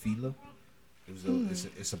show Fila.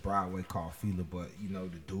 It's a Broadway called Fila, but you know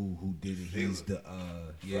the dude who did it, he's the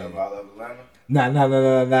Forever I Love Atlanta?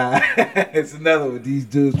 Nah. It's another one. These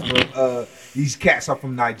dudes from these cats are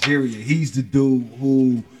from Nigeria. He's the dude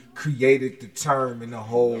who created the term and the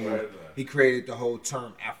whole. He created the whole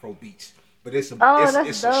term Afrobeats. But it's a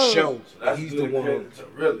show. So he's the one.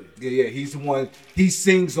 Really? Yeah. He's the one. He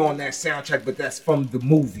sings on that soundtrack, but that's from the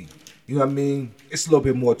movie. You know what I mean? It's a little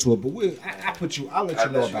bit more to it, but I'll let you know about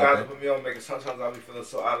that. You gotta put me on, because sometimes I'll be feeling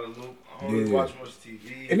so out of the loop. I don't really watch much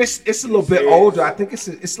TV. And it's a little bit older. I think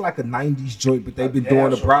it's like a '90s joint, but they've been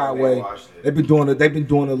doing a Broadway. They've been doing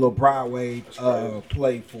a little Broadway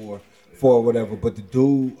play for whatever. But the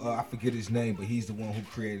dude, I forget his name, but he's the one who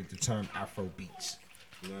created the term Afro beats.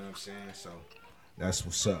 You know what I'm saying? So that's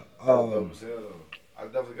what's up. I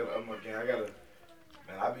definitely gotta up my game.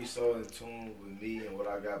 Man, I be so in tune with me and what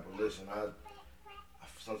I got. But listen,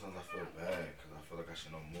 sometimes I feel bad because I feel like I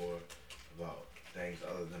should know more about things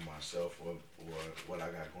other than myself or what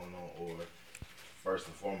I got going on, or first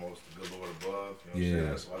and foremost, the good Lord above. You know what I'm saying?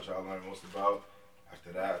 That's what I try to learn most about.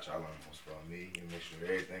 After that, I try to learn most about me and make sure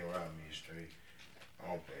everything around me is straight.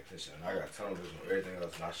 I don't pay attention. And I got tunnel vision on everything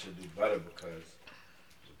else, and I should do better because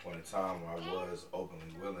there's a point in time where I was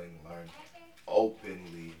openly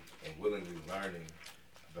and willingly learning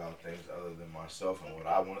about things other than myself and what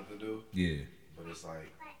I wanted to do. Yeah. But it's like,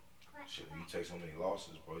 shit, when you take so many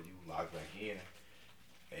losses, bro, you lock back in.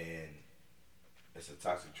 And it's a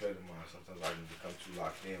toxic trait of mine. Sometimes I can become too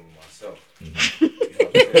locked in with myself. Mm-hmm. You know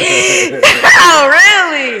what I'm saying? Oh,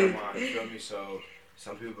 really? You feel me? So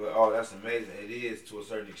some people are like, oh, that's amazing. It is to a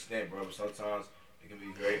certain extent, bro. But sometimes it can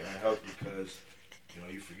be very unhealthy because, you know,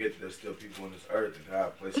 you forget that there's still people on this earth that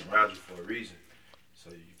God placed around you for a reason. So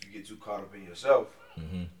if you get too caught up in yourself,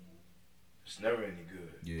 it's never any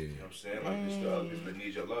good. Yeah. You know what I'm saying? Like, there's still other people that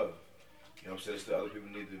need your love. You know what I'm saying? There's still other people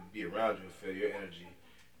that need to be around you and feel your energy.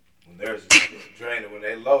 When there's a drain and when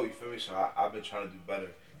they low, you feel me? So I've been trying to do better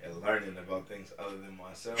at learning about things other than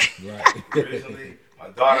myself. Right. Recently, my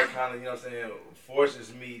daughter kind of, you know what I'm saying,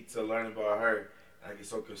 forces me to learn about her. And I get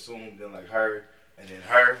so consumed in like her and then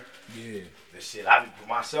her. Yeah. The shit, I put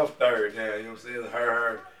myself third now, you know what I'm saying?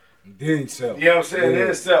 Her. Then self. You know what I'm saying?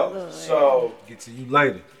 Then self. Lord. So. Get to you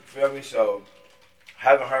later. You feel me? So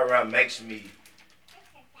having her around makes me.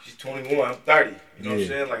 She's 21. I'm 30. You know what I'm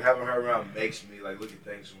saying? Like having her around makes me like look at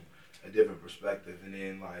things from a different perspective. And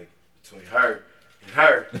then like between her and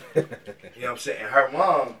her, you know what I'm saying? And her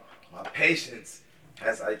mom, my patience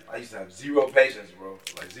has. I used to have zero patience, bro.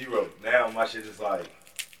 Like zero. Now my shit is like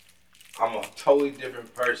I'm a totally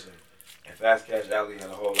different person. And Fast Cash Alley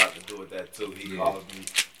had a whole lot to do with that too. He caused me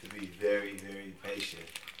to be very, very patient.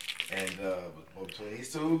 And between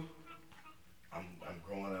these two, I'm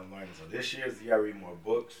growing and I'm learning. So this year is the year I read more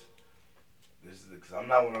books. This is because I'm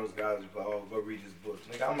not one of those guys who go, oh, go read this book.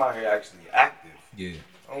 Nigga, I'm out here actually active. Yeah.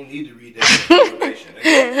 I don't need to read that information.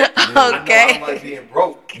 Okay. I'm like being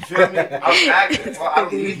broke. You feel me? I'm active. So I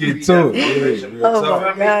don't need to read that information. Oh So,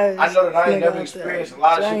 my feel me? I know that I ain't gosh. never experienced a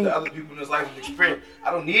lot of shit that other people in this life have experienced.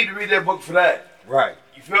 I don't need to read that book for that. Right.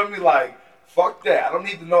 You feel me? Like, fuck that. I don't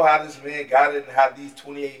need to know how this man got it and how these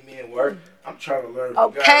 28 men work. I'm trying to learn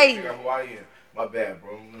from God and figure out who I am. My bad,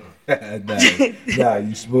 bro. Nah,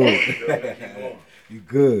 you smooth. You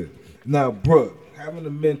good. Now, Brooke, having a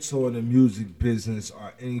mentor in the music business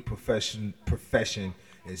or any profession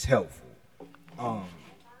is helpful.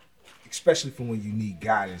 Especially for when you need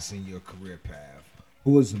guidance in your career path.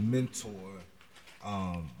 Who is a mentor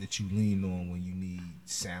that you lean on when you need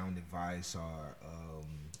sound advice or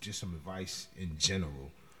just some advice in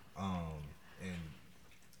general? And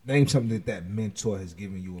name something that mentor has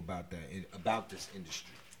given you about this industry.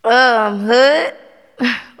 Hood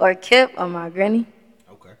or Kip or my granny.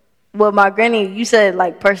 Okay. Well, my granny, you said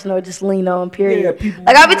like personal, just lean on, period. Yeah, people.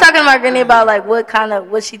 Like I be talking to my granny about like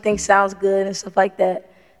what she thinks sounds good and stuff like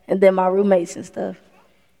that, and then my roommates and stuff,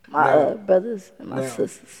 my brothers and my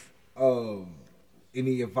sisters.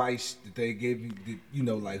 Any advice that they gave you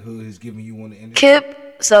that like Hood has given you on the industry?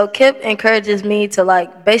 Kip encourages me to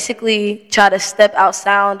like basically try to step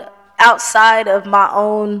outside of my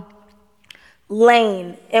own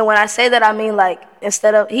lane. And when I say that, I mean like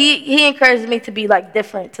instead of he encourages me to be like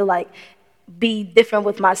different, to like be different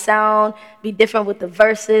with my sound, be different with the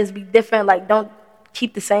verses, be different. Like, don't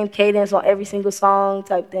keep the same cadence on every single song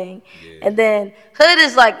type thing. Yeah. And then Hood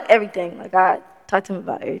is like everything. Like, I talk to him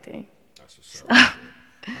about everything. That's what's up.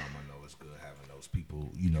 I know it's good having those people,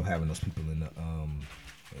 having those people in the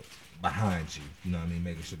behind you. You know what I mean?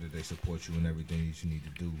 Making sure that they support you and everything that you need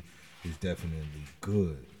to do is definitely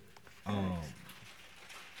good.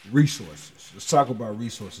 Resources. Let's talk about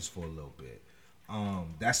resources for a little bit.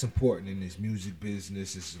 That's important in this music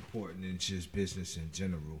business. It's important in just business in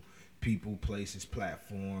general. People, places,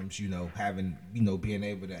 platforms, having, being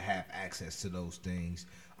able to have access to those things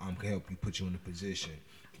can help you, put you in a position.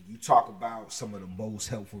 Can you talk about some of the most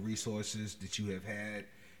helpful resources that you have had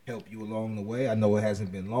help you along the way? I know it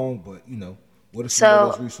hasn't been long, but, what are some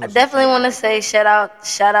of those resources? I definitely want to say shout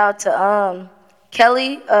out to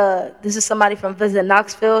Kelly. This is somebody from Visit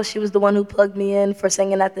Knoxville. She was the one who plugged me in for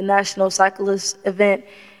singing at the National Cyclist event.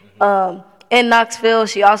 In Knoxville,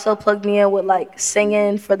 she also plugged me in with like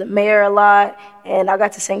singing for the mayor a lot, and I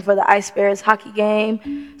got to sing for the Ice Bears hockey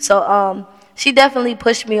game. So she definitely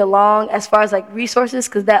pushed me along as far as like resources,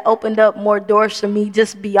 because that opened up more doors for me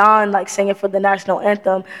just beyond like singing for the national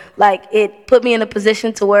anthem. Like, it put me in a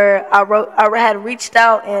position to where I had reached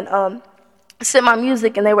out and sent my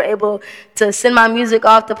music, and they were able to send my music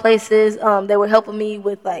off to places. They were helping me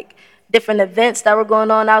with like different events that were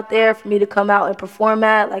going on out there for me to come out and perform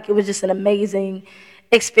at. Like, it was just an amazing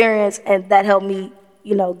experience, and that helped me,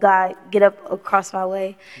 God, get up across my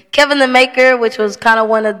way. Kevin the Maker, which was kind of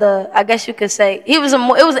one of the, I guess you could say, it was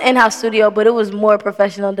an in-house studio, but it was more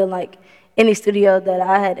professional than like any studio that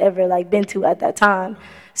I had ever like been to at that time.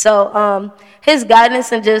 So his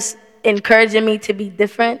guidance and just encouraging me to be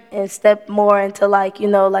different and step more into like,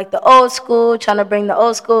 like the old school, trying to bring the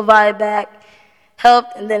old school vibe back,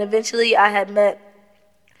 helped. And then eventually I had met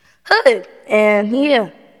Hood, and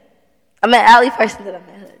I met Allie first, and then I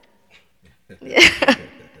met Hood. Yeah.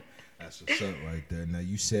 That's what's up right there. Now,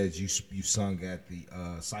 you said you sung at the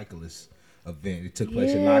cyclist event. It took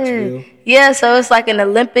place in Knoxville? Yeah, so it's like an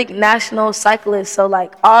Olympic national cyclist. So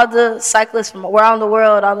like all the cyclists from around the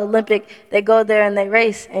world, all the Olympic, they go there and they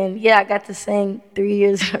race. And I got to sing 3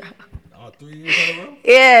 years in a row. 3 years in a row?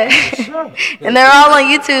 Yeah. And they're all on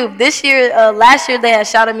YouTube. Last year they had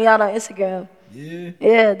shouted me out on Instagram. Yeah?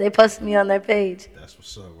 Yeah, they posted me on their page. That's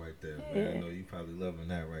what's up right there, man. Yeah. I know you probably loving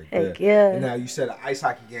that right Heck there. Yeah. And now, you said an ice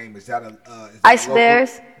hockey game. Is that Ice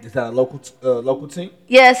Bears? Is that a local team?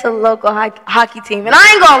 Yeah, it's a local hockey team. And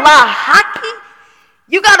I ain't gonna lie, hockey,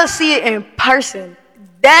 you gotta see it in person.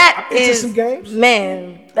 That is some games.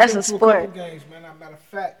 Man, that's a sport. A couple games, man. As a matter of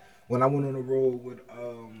fact, when I went on the road with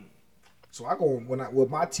with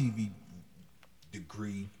my TV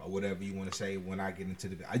degree or whatever you want to say, when I get into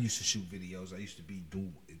I used to shoot videos. I used to do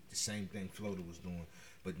the same thing Floater was doing,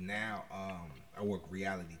 but now I work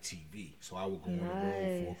reality TV. So I would go on the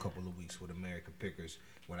road for a couple of weeks with American Pickers.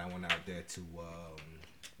 When I went out there to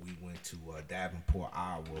we went to Davenport,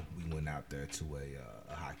 Iowa. We went out there to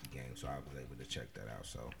a hockey game, so I was able to check that out.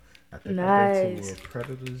 So I think I've been to a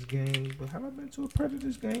Predators game, but have I been to a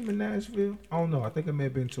Predators game in Nashville? I don't know. I think I may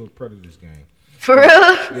have been to a Predators game. For real?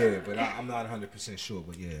 Yeah, but I'm not 100% sure.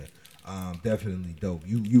 But yeah, definitely dope.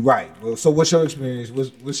 You right. Well, so what's your experience?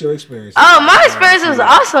 What's your experience? Oh, my experience was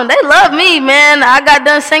awesome. They love me, man. I got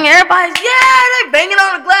done singing. Everybody's they banging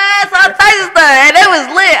on the glass, all types of stuff, and it was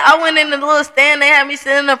lit. I went in the little stand. They had me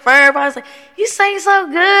sitting in the front. Everybody's like, "You sing so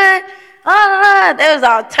good." They was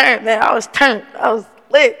all turned, man. I was turned. I was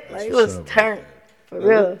lit. Like, it was turned for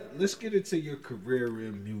real. Let's get into your career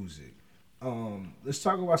in music. Let's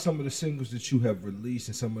talk about some of the singles that you have released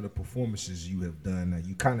and some of the performances you have done. Now,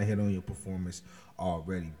 you kind of hit on your performance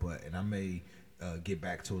already, and I may get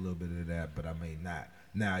back to a little bit of that, but I may not.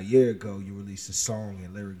 Now, a year ago, you released a song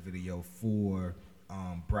and lyric video for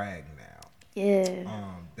Brag Now. Yeah.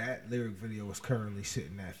 That lyric video is currently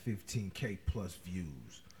sitting at 15K plus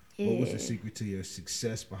views. Yeah. What was the secret to your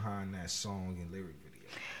success behind that song and lyric video?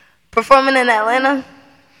 Performing in Atlanta.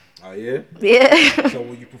 Oh, yeah? Yeah. So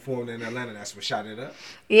when you performed in Atlanta, that's what shot it up?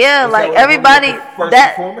 Yeah, like everybody. First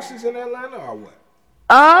performances in Atlanta or what?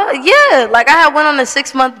 Yeah. Like, I had went on a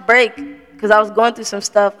 6-month break because I was going through some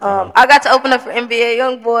stuff. I got to open up for NBA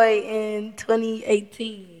Youngboy in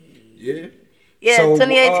 2018. Yeah? Yeah, so,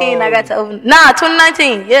 2018 I got to open.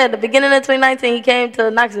 2019. Yeah, the beginning of 2019 he came to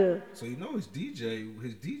Knoxville. So you know his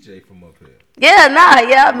DJ from up here. Yeah,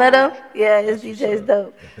 I met him. Yeah, his DJ is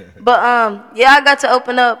dope. But I got to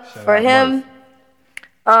open up for him.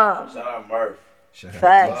 Shout out Murph. Shout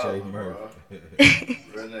out DJ Murph.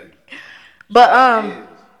 But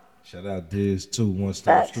shout out Diz too, One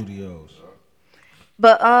Stop Studios.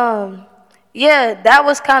 But that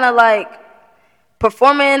was kind of like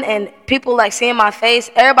performing and people like seeing my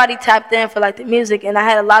face, everybody tapped in for like the music, and I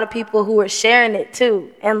had a lot of people who were sharing it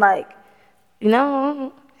too. And like, you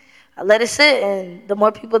know, I let it sit, and the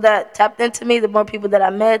more people that tapped into me, the more people that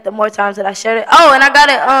I met, the more times that I shared it. Oh, and I got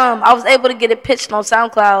it. I was able to get it pitched on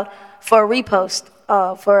SoundCloud for a repost,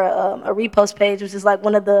 for a repost page, which is like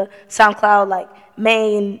one of the SoundCloud like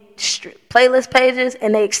main playlist pages,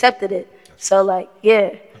 and they accepted it. So like,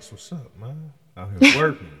 yeah. That's what's up, man. Out here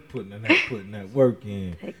working, putting that work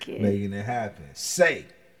in, making it happen. Say,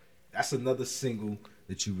 that's another single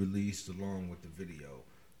that you released along with the video.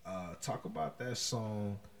 Talk about that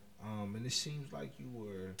song, and it seems like you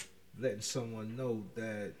were letting someone know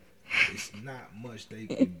that it's not much they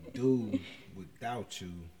can do without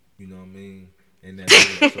you. You know what I mean? In that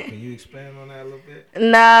video. So can you expand on that a little bit?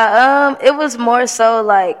 Nah, it was more so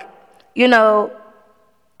like, you know,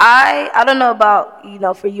 I don't know about, you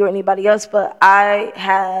know, for you or anybody else, but I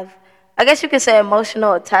have, I guess you could say,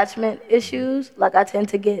 emotional attachment issues. Like, I tend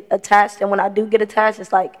to get attached, and when I do get attached,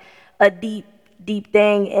 it's like a deep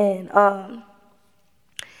thing. And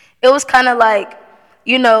it was kind of like,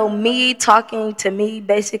 you know, me talking to me,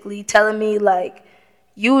 basically telling me, like,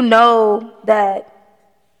 you know that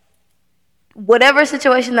whatever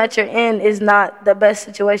situation that you're in is not the best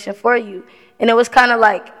situation for you. And it was kind of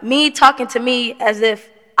like me talking to me as if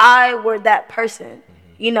I were that person,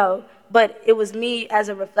 you know, but it was me as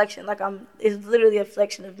a reflection. Like, it's literally a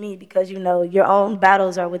reflection of me, because, you know, your own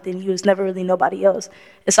battles are within you. It's never really nobody else.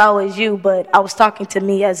 It's always you, but I was talking to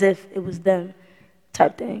me as if it was them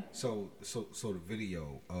type thing. So the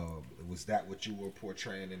video, was that what you were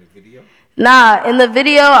portraying in the video? Nah, in the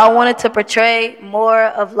video, I wanted to portray more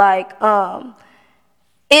of like,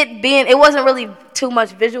 it wasn't really too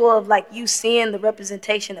much visual of like you seeing the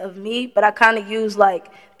representation of me, but I kind of used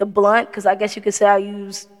like the blunt, because I guess you could say I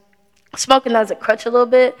use smoking as a crutch a little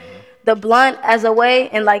bit, the blunt as a way,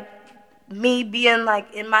 and like me being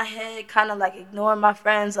like in my head, kind of like ignoring my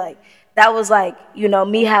friends, like that was like, you know,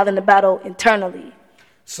 me having the battle internally.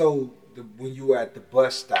 So when you were at the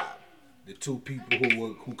bus stop, the two people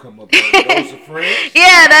who come up there, those are friends?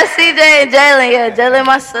 Yeah, that's CJ and Jalen. Yeah, Jalen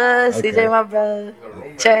my son, CJ my brother,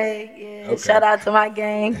 Trey. Yeah, shout out to my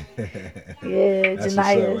gang. Yeah, that's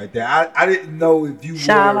Janaya. Right there. I didn't know if you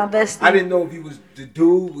shout out my bestie. I didn't know if you was the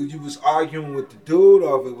dude, when you was arguing with the dude,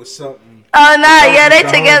 or if it was something. Oh nah, yeah, they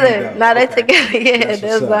together. Nah, they together. Yeah,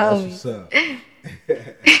 that's my homie.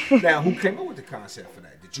 Now, who came up with the concept for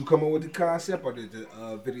that? Did you come up with the concept, or did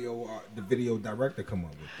the video director come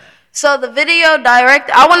up with that? So the video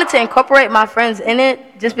director, I wanted to incorporate my friends in it,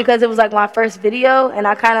 just because it was like my first video, and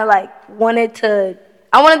I kind of like wanted them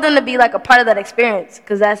to be like a part of that experience,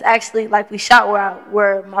 because that's actually like we shot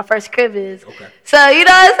where my first crib is. Okay. So you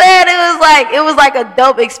know what I'm saying? It was like a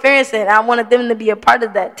dope experience, and I wanted them to be a part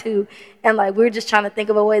of that too. And like we were just trying to think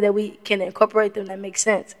of a way that we can incorporate them that makes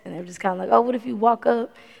sense. And they were just kind of like, oh, what if you walk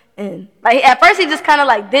up and like at first he just kind of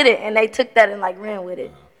like did it, and they took that and like ran with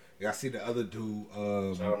it. Yeah, I see the other dude.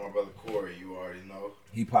 Shout out my brother Corey. You already know.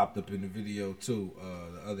 He popped up in the video too.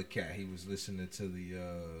 The other cat. He was listening to the.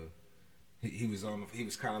 He was on. He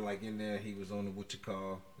was kind of like in there. He was on the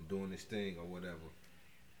doing his thing or whatever.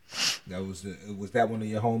 That was was that one of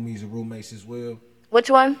your homies or roommates as well?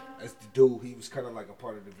 Which one? That's the dude. He was kind of like a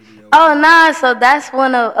part of the video. Oh nah, so that's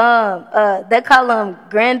one of they call him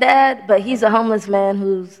Granddad, but he's a homeless man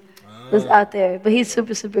who's out there, but he's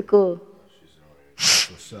super cool.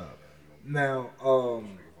 That's what's up. Now,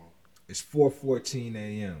 it's 4:14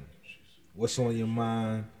 a.m. What's on your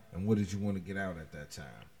mind, and what did you want to get out at that time?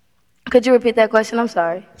 Could you repeat that question? I'm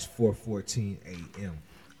sorry. It's 4:14 a.m.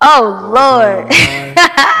 Oh, Lord.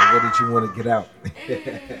 What did you want to get out?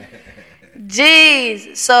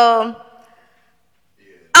 Jeez. So,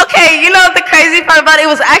 okay, you know the crazy part about it? It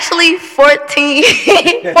was actually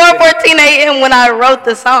 4:14 a.m. when I wrote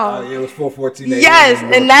the song. Oh, yeah, it was 4:14 a.m. Yes,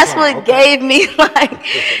 and that's what gave me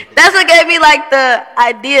the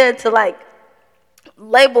idea to like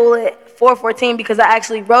label it 4:14, because I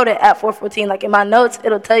actually wrote it at 4:14. Like in my notes,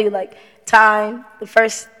 it'll tell you like time. The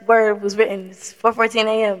first word was written. It's 4:14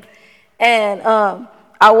 a.m. And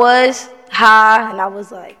I was high, and I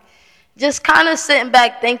was like just kind of sitting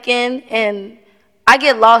back thinking, and I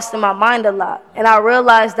get lost in my mind a lot. And I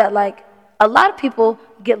realized that like a lot of people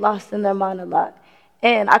get lost in their mind a lot.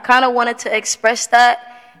 And I kind of wanted to express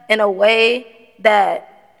that in a way that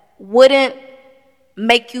wouldn't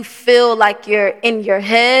make you feel like you're in your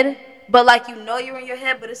head, but like you know you're in your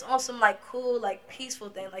head, but it's on some like cool, like peaceful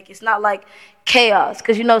thing. Like it's not like chaos.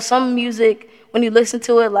 Because you know some music, when you listen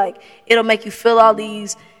to it, like it'll make you feel all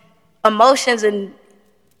these emotions, and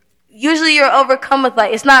usually you're overcome with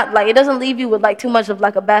like, it's not like, it doesn't leave you with like too much of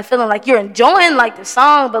like a bad feeling. Like you're enjoying like the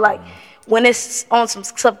song, but like when it's on some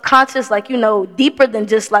subconscious, like, you know, deeper than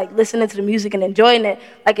just like listening to the music and enjoying it,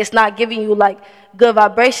 like it's not giving you like good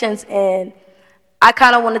vibrations. And I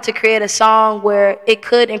kind of wanted to create a song where it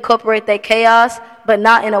could incorporate that chaos, but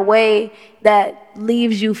not in a way that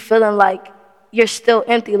leaves you feeling like you're still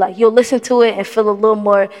empty. Like you'll listen to it and feel a little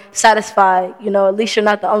more satisfied. You know, at least you're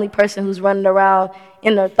not the only person who's running around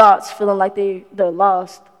in their thoughts feeling like they're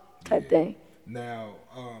lost type thing. Now,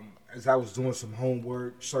 as I was doing some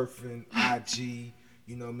homework, surfing IG,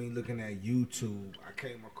 you know what I mean, looking at YouTube, I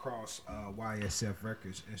came across YSF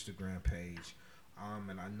Records Instagram page,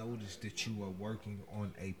 and I noticed that you are working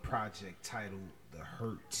on a project titled The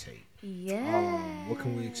Hurt Tape. Yeah. What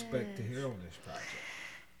can we expect to hear on this project?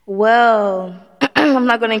 Well, I'm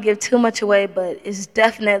not going to give too much away, but it's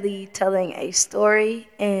definitely telling a story,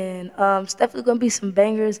 and it's definitely going to be some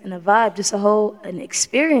bangers and a vibe, just an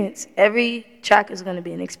experience. Every track is going to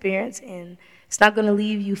be an experience, and it's not going to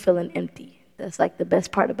leave you feeling empty. That's like the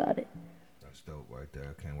best part about it. That's dope right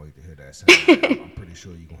there. I can't wait to hear that sound. I'm pretty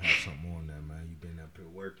sure you're going to have something on there, man. You've been up here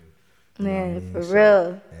working. Man, for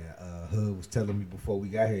real. And Hood was telling me before we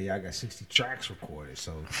got here, y'all got 60 tracks recorded,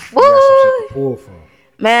 so you Woo! got some shit to pull from.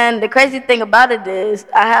 Man, the crazy thing about it is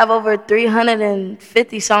I have over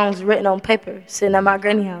 350 songs written on paper sitting at my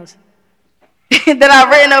granny house that I've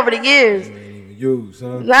written over the years. You ain't even used,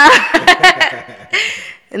 huh?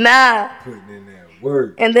 Nah. Putting in that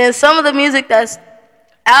work. And then some of the music that's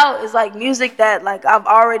out is like music that like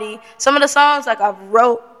some of the songs like I've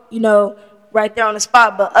wrote, you know, right there on the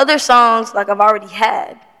spot, but other songs like I've already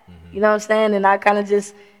had. Mm-hmm. You know what I'm saying? And I kind of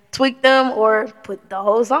just tweak them or put the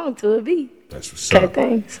whole song to a beat. That's what's kind up. of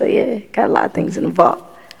thing. So yeah, got a lot of things involved.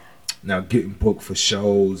 Now, getting booked for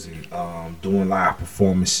shows and doing live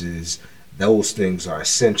performances, those things are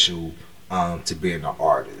essential to being an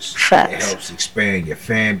artist. Facts. It helps expand your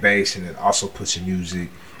fan base, and it also puts your music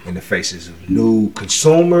in the faces of new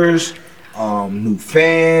consumers, new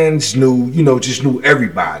fans, just new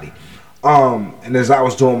everybody. And as I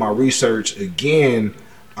was doing my research again,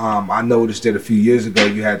 I noticed that a few years ago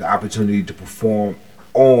you had the opportunity to perform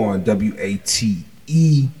on WATE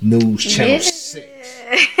News Channel 6.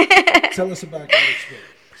 Tell us about that experience.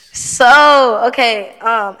 So, okay,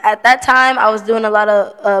 at that time I was doing a lot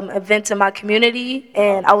of events in my community,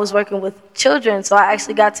 and I was working with children, so I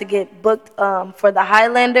actually got to get booked for the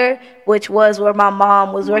Highlander, which was where my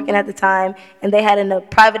mom was working at the time, and they had a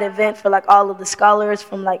private event for like all of the scholars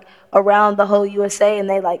from like around the whole USA, and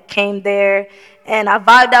they like came there, and I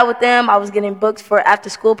vibed out with them. I was getting booked for after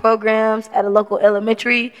school programs at a local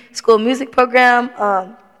elementary school music program,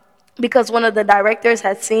 because one of the directors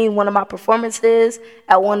had seen one of my performances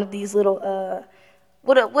at one of these little,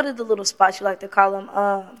 what are the little spots you like to call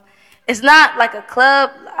them? It's not like a club,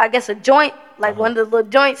 I guess a joint, like one of the little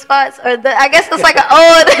joint spots, or I guess it's like an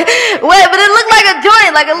old, but it looked like a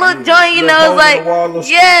joint, like a little joint, you know, it's like,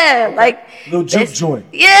 yeah, like. Little juke joint.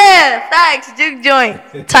 Yeah, facts, juke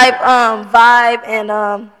joint type vibe,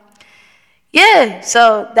 and yeah,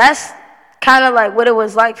 so that's kind of like what it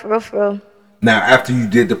was like for real. Now, after you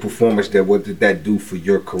did the performance there, what did that do for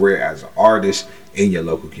your career as an artist in your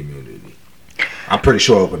local community? I'm pretty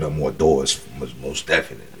sure it opened up more doors, most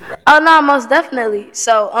definitely, right? Oh, no, most definitely.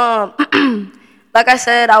 So, like I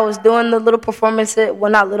said, I was doing the little performances.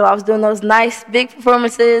 Well, not little. I was doing those nice, big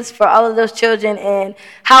performances for all of those children. And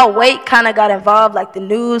how Wait kind of got involved, like the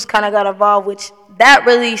news kind of got involved, which that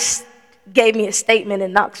really gave me a statement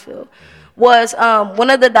in Knoxville, was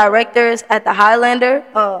one of the directors at the Highlander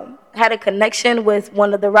had a connection with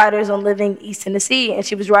one of the writers on Living East Tennessee, and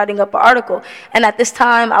she was writing up an article. And at this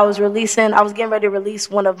time, I was getting ready to release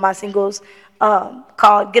one of my singles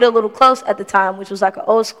called Get a Little Close at the time, which was like an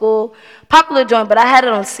old school popular joint, but I had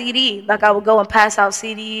it on CD. Like I would go and pass out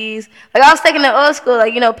CDs. Like I was taking the old school,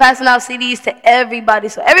 like, you know, passing out CDs to everybody.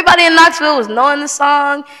 So everybody in Knoxville was knowing the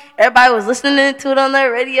song. Everybody was listening to it on their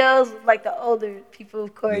radios, like the older people,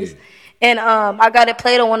 of course. Yeah. And I got it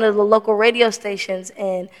played on one of the local radio stations.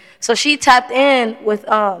 And so she tapped in with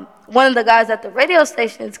one of the guys at the radio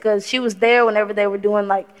stations, because she was there whenever they were doing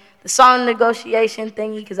like the song negotiation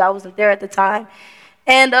thingy, because I wasn't there at the time.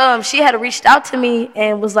 And she had reached out to me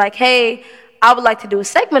and was like, hey, I would like to do a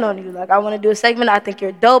segment on you. Like, I want to do a segment. I think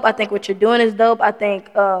you're dope. I think what you're doing is dope. I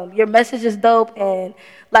think your message is dope. And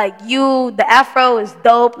like the afro is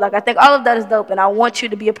dope. Like, I think all of that is dope. And I want you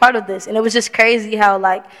to be a part of this. And it was just crazy how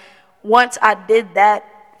like, once I did that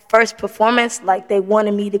first performance, like they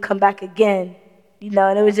wanted me to come back again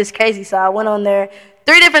and it was just crazy. So I went on there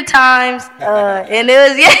 3 different times, and it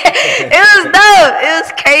was it was dope. It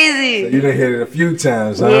was crazy. So you done hit it a few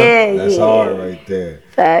times, huh? Yeah, That's hard right there.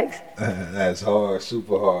 Facts. That's hard,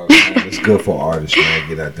 super hard, man. It's good for artists, man.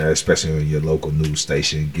 Get out there, especially in your local news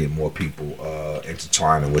station, get more people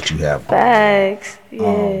intertwined in what you have. Facts.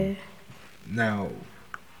 Yeah. Now,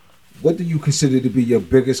 what do you consider to be your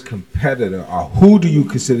biggest competitor, or who do you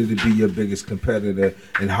consider to be your biggest competitor,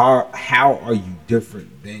 and how are you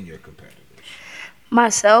different than your competitors?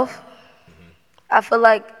 Myself. I feel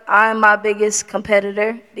like I'm my biggest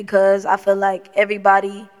competitor because I feel like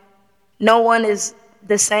no one is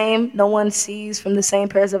the same. No one sees from the same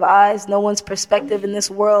pairs of eyes. No one's perspective in this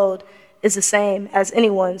world is the same as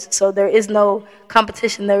anyone's. So there is no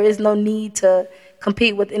competition. There is no need to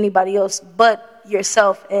compete with anybody else but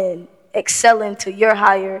yourself and excelling to your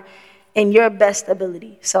higher and your best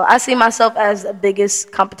ability. So I see myself as the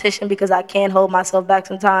biggest competition because I can hold myself back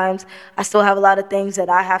sometimes. I still have a lot of things that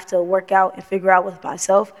I have to work out and figure out with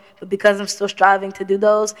myself. But because I'm still striving to do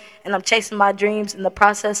those and I'm chasing my dreams in the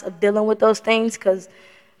process of dealing with those things, because,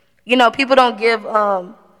 people don't give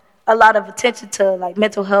a lot of attention to like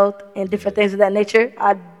mental health and different things of that nature.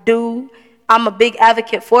 I do. I'm a big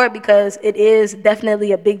advocate for it because it is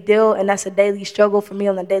definitely a big deal, and that's a daily struggle for me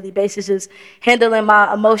on a daily basis, just handling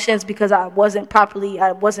my emotions because I wasn't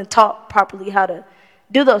taught properly how to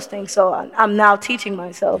do those things. So I'm now teaching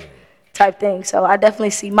myself type thing. So I definitely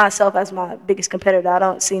see myself as my biggest competitor. I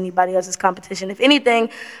don't see anybody else as competition. If anything,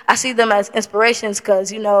 I see them as inspirations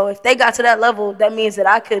because, if they got to that level, that means that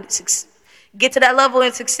I could get to that level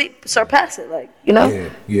and surpass it,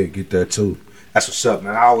 Yeah, get there too. That's what's up,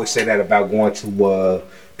 man. I always say that about going to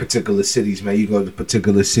particular cities, man. You go to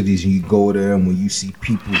particular cities and you go there, and when you see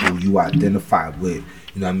people who you identify with,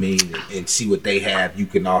 and see what they have, you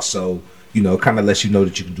can also, kind of let you know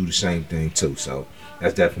that you can do the same thing too. So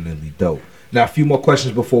that's definitely dope. Now, a few more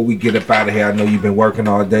questions before we get up out of here. I know you've been working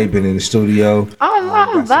all day, been in the studio.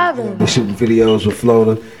 I'm vibing. Been shooting videos with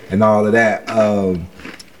Flota and all of that.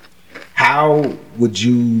 How would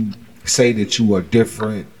you say that you are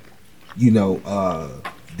different,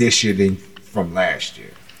 this year than from last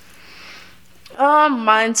year? My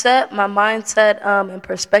mindset and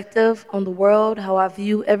perspective on the world, how I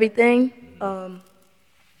view everything.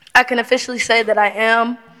 I can officially say that I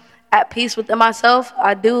am at peace within myself.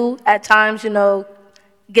 I do at times,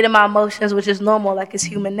 get in my emotions, which is normal, like it's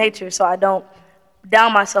human nature. So I don't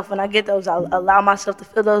down myself when I get those. I allow myself to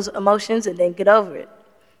feel those emotions and then get over it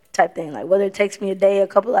type thing. Like whether it takes me a day, a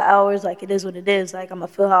couple of hours, like it is what it is. Like I'm going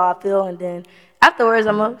to feel how I feel, and then afterwards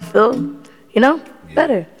I'm going to feel,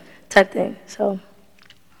 better type thing. So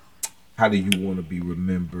how do you want to be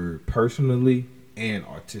remembered personally and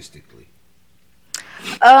artistically?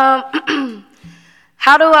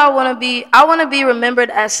 How do I want to be? I want to be remembered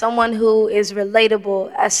as someone who is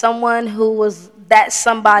relatable, as someone who was that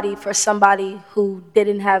somebody for somebody who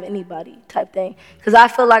didn't have anybody type thing. Because I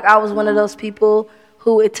feel like I was one of those people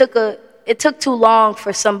who it took too long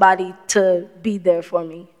for somebody to be there for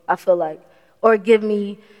me, I feel like, or give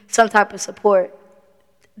me some type of support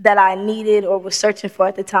that I needed or was searching for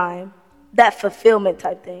at the time, that fulfillment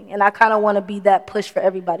type thing. And I kind of want to be that push for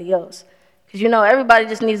everybody else. Because, everybody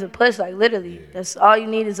just needs a push, like literally. That's all you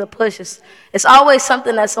need is a push. It's always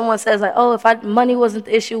something that someone says, like, oh, if money wasn't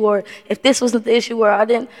the issue, or if this wasn't the issue, or I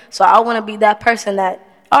didn't. So I want to be that person that,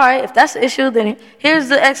 all right, if that's the issue, then here's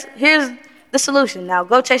the solution. Now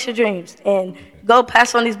go chase your dreams and go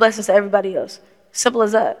pass on these blessings to everybody else. Simple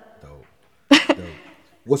as that. Dope.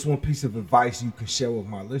 What's one piece of advice you can share with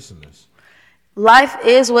my listeners? Life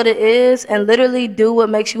is what it is, and literally do what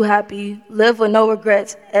makes you happy. Live with no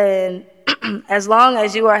regrets, and as long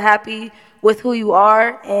as you are happy with who you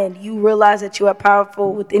are and you realize that you are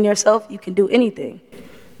powerful within yourself, you can do anything.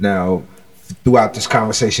 Now, throughout this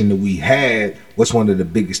conversation that we had, what's one of the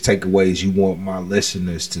biggest takeaways you want my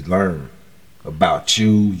listeners to learn about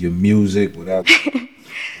you, your music, whatever?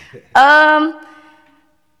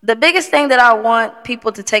 The biggest thing that I want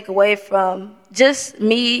people to take away from just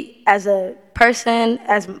me as a person,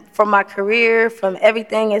 from my career, from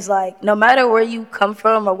everything, is like, no matter where you come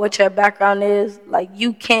from or what your background is, like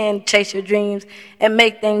you can chase your dreams and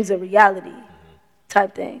make things a reality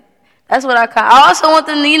type thing. That's what I also want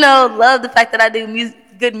them to, love the fact that I do make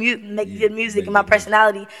good music and my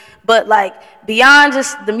personality. But like beyond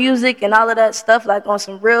just the music and all of that stuff, like on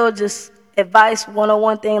some real just advice,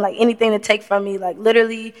 one-on-one thing, like anything to take from me, like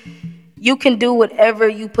literally you can do whatever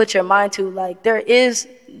you put your mind to. Like there is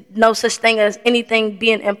no such thing as anything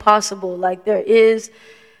being impossible. Like there's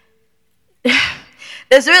really,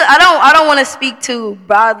 I don't want to speak too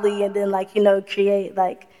broadly and then create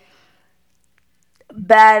like,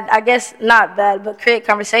 bad, I guess not bad, but create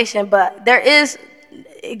conversation. But there is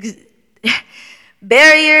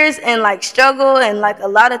barriers and like struggle and like a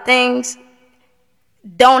lot of things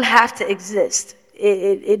don't have to exist.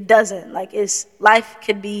 It doesn't. Like life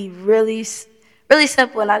could be really, really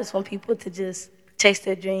simple, and I just want people to just chase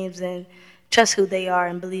their dreams and trust who they are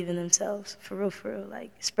and believe in themselves. For real.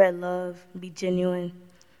 Like spread love, be genuine,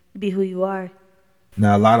 be who you are.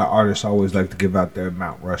 Now, a lot of artists always like to give out their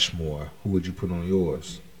Mount Rushmore. Who would you put on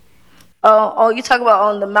yours? Oh, you talk about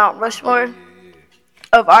on the Mount Rushmore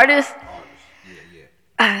of artists?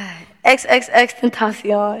 XXX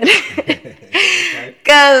Tentacion.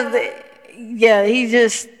 Because,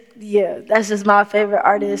 that's just my favorite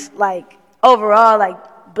artist. Like, overall, like,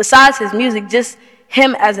 besides his music, just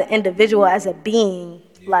him as an individual, as a being,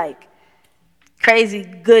 like, crazy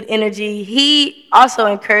good energy. He also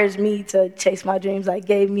encouraged me to chase my dreams, like,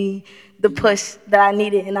 gave me the push that I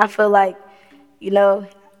needed. And I feel like,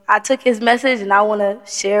 I took his message and I want to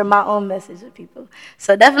share my own message with people.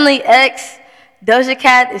 So definitely X. Doja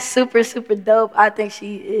Cat is super, super dope. I think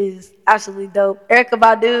she is absolutely dope. Erykah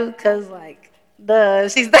Badu, because, like,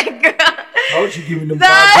 she's that girl. Oh, she giving them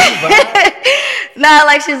vibes. Nah,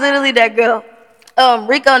 like, she's literally that girl.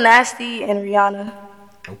 Rico Nasty and Rihanna.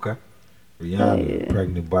 Okay. Rihanna,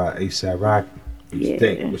 pregnant by A$AP Rocky. What you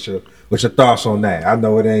think? What's your thoughts on that? I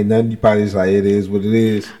know it ain't nothing. You probably just like, it is what it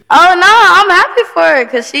is. Oh, no, I'm happy for her,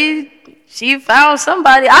 because she found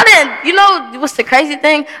somebody. What's the crazy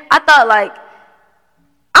thing?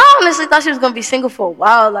 I honestly thought she was going to be single for a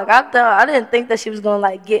while. Like, I didn't think that she was going to,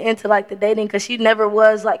 like, get into, like, the dating, because she never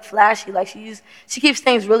was, like, flashy. Like, she keeps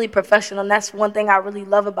things really professional, and that's one thing I really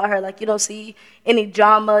love about her. Like, you don't see any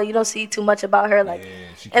drama. You don't see too much about her. Like,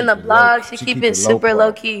 in the blog, she keep it super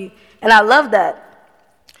low-key, and I love that.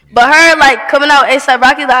 But her, like, coming out A$AP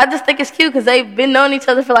Rocky, like, I just think it's cute, because they've been knowing each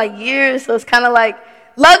other for, like, years, so it's kind of like,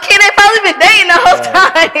 low-key, they probably been dating the whole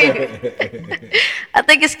time. I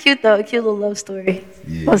think it's cute, though. A cute little love story.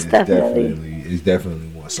 Yeah, most definitely. It's definitely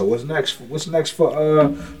one. So what's next? What's next for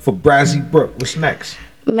Brazzy Brooke? What's next?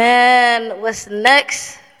 Man, what's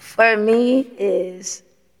next for me is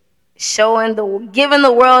giving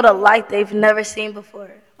the world a light they've never seen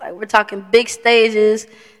before. Like, we're talking big stages,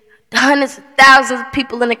 hundreds of thousands of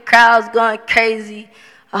people in the crowds going crazy,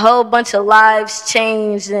 a whole bunch of lives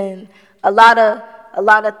changed, and a lot of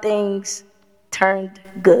things turned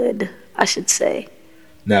good, I should say.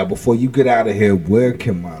 Now, before you get out of here, where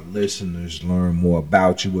can my listeners learn more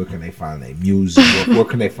about you? Where can they find their music? Where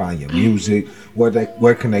can they find your music?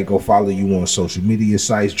 Where can they go follow you on social media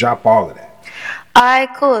sites? Drop all of that. All right,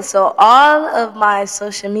 cool. So all of my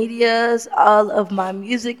social medias, all of my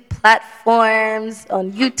music platforms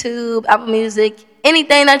on YouTube, Apple Music,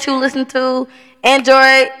 anything that you listen to,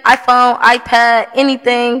 Android, iPhone, iPad,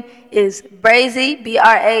 anything, is Brazzy,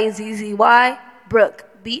 BRAZZY, Brooke,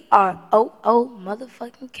 BROO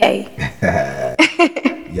motherfucking K.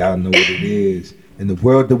 Y'all know what it is. And the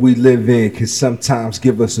world that we live in can sometimes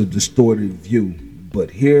give us a distorted view.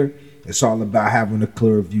 But here, it's all about having a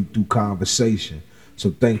clear view through conversation.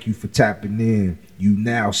 So thank you for tapping in. You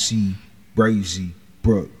now see Brazzy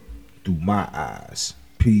Brooke through my eyes.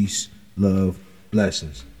 Peace, love,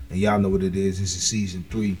 blessings. And y'all know what it is. This is season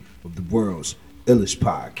 3 of the world's illest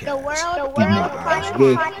podcast. The world Through my eyes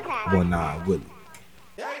with One Eye Willie.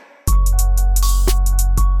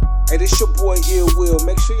 Hey, this your boy Ill Will.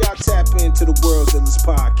 Make sure y'all tap into the world's illest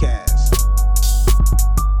podcast.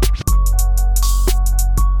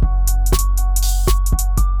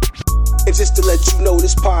 And just to let you know,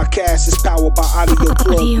 this podcast is powered by Audio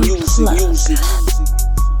Plug Music.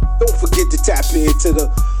 Don't forget to tap into the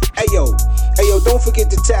Ayo, don't forget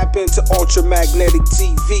to tap into Ultramagnetic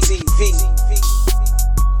TV.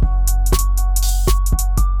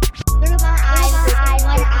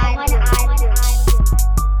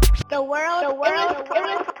 The world, it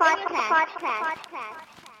was podcast.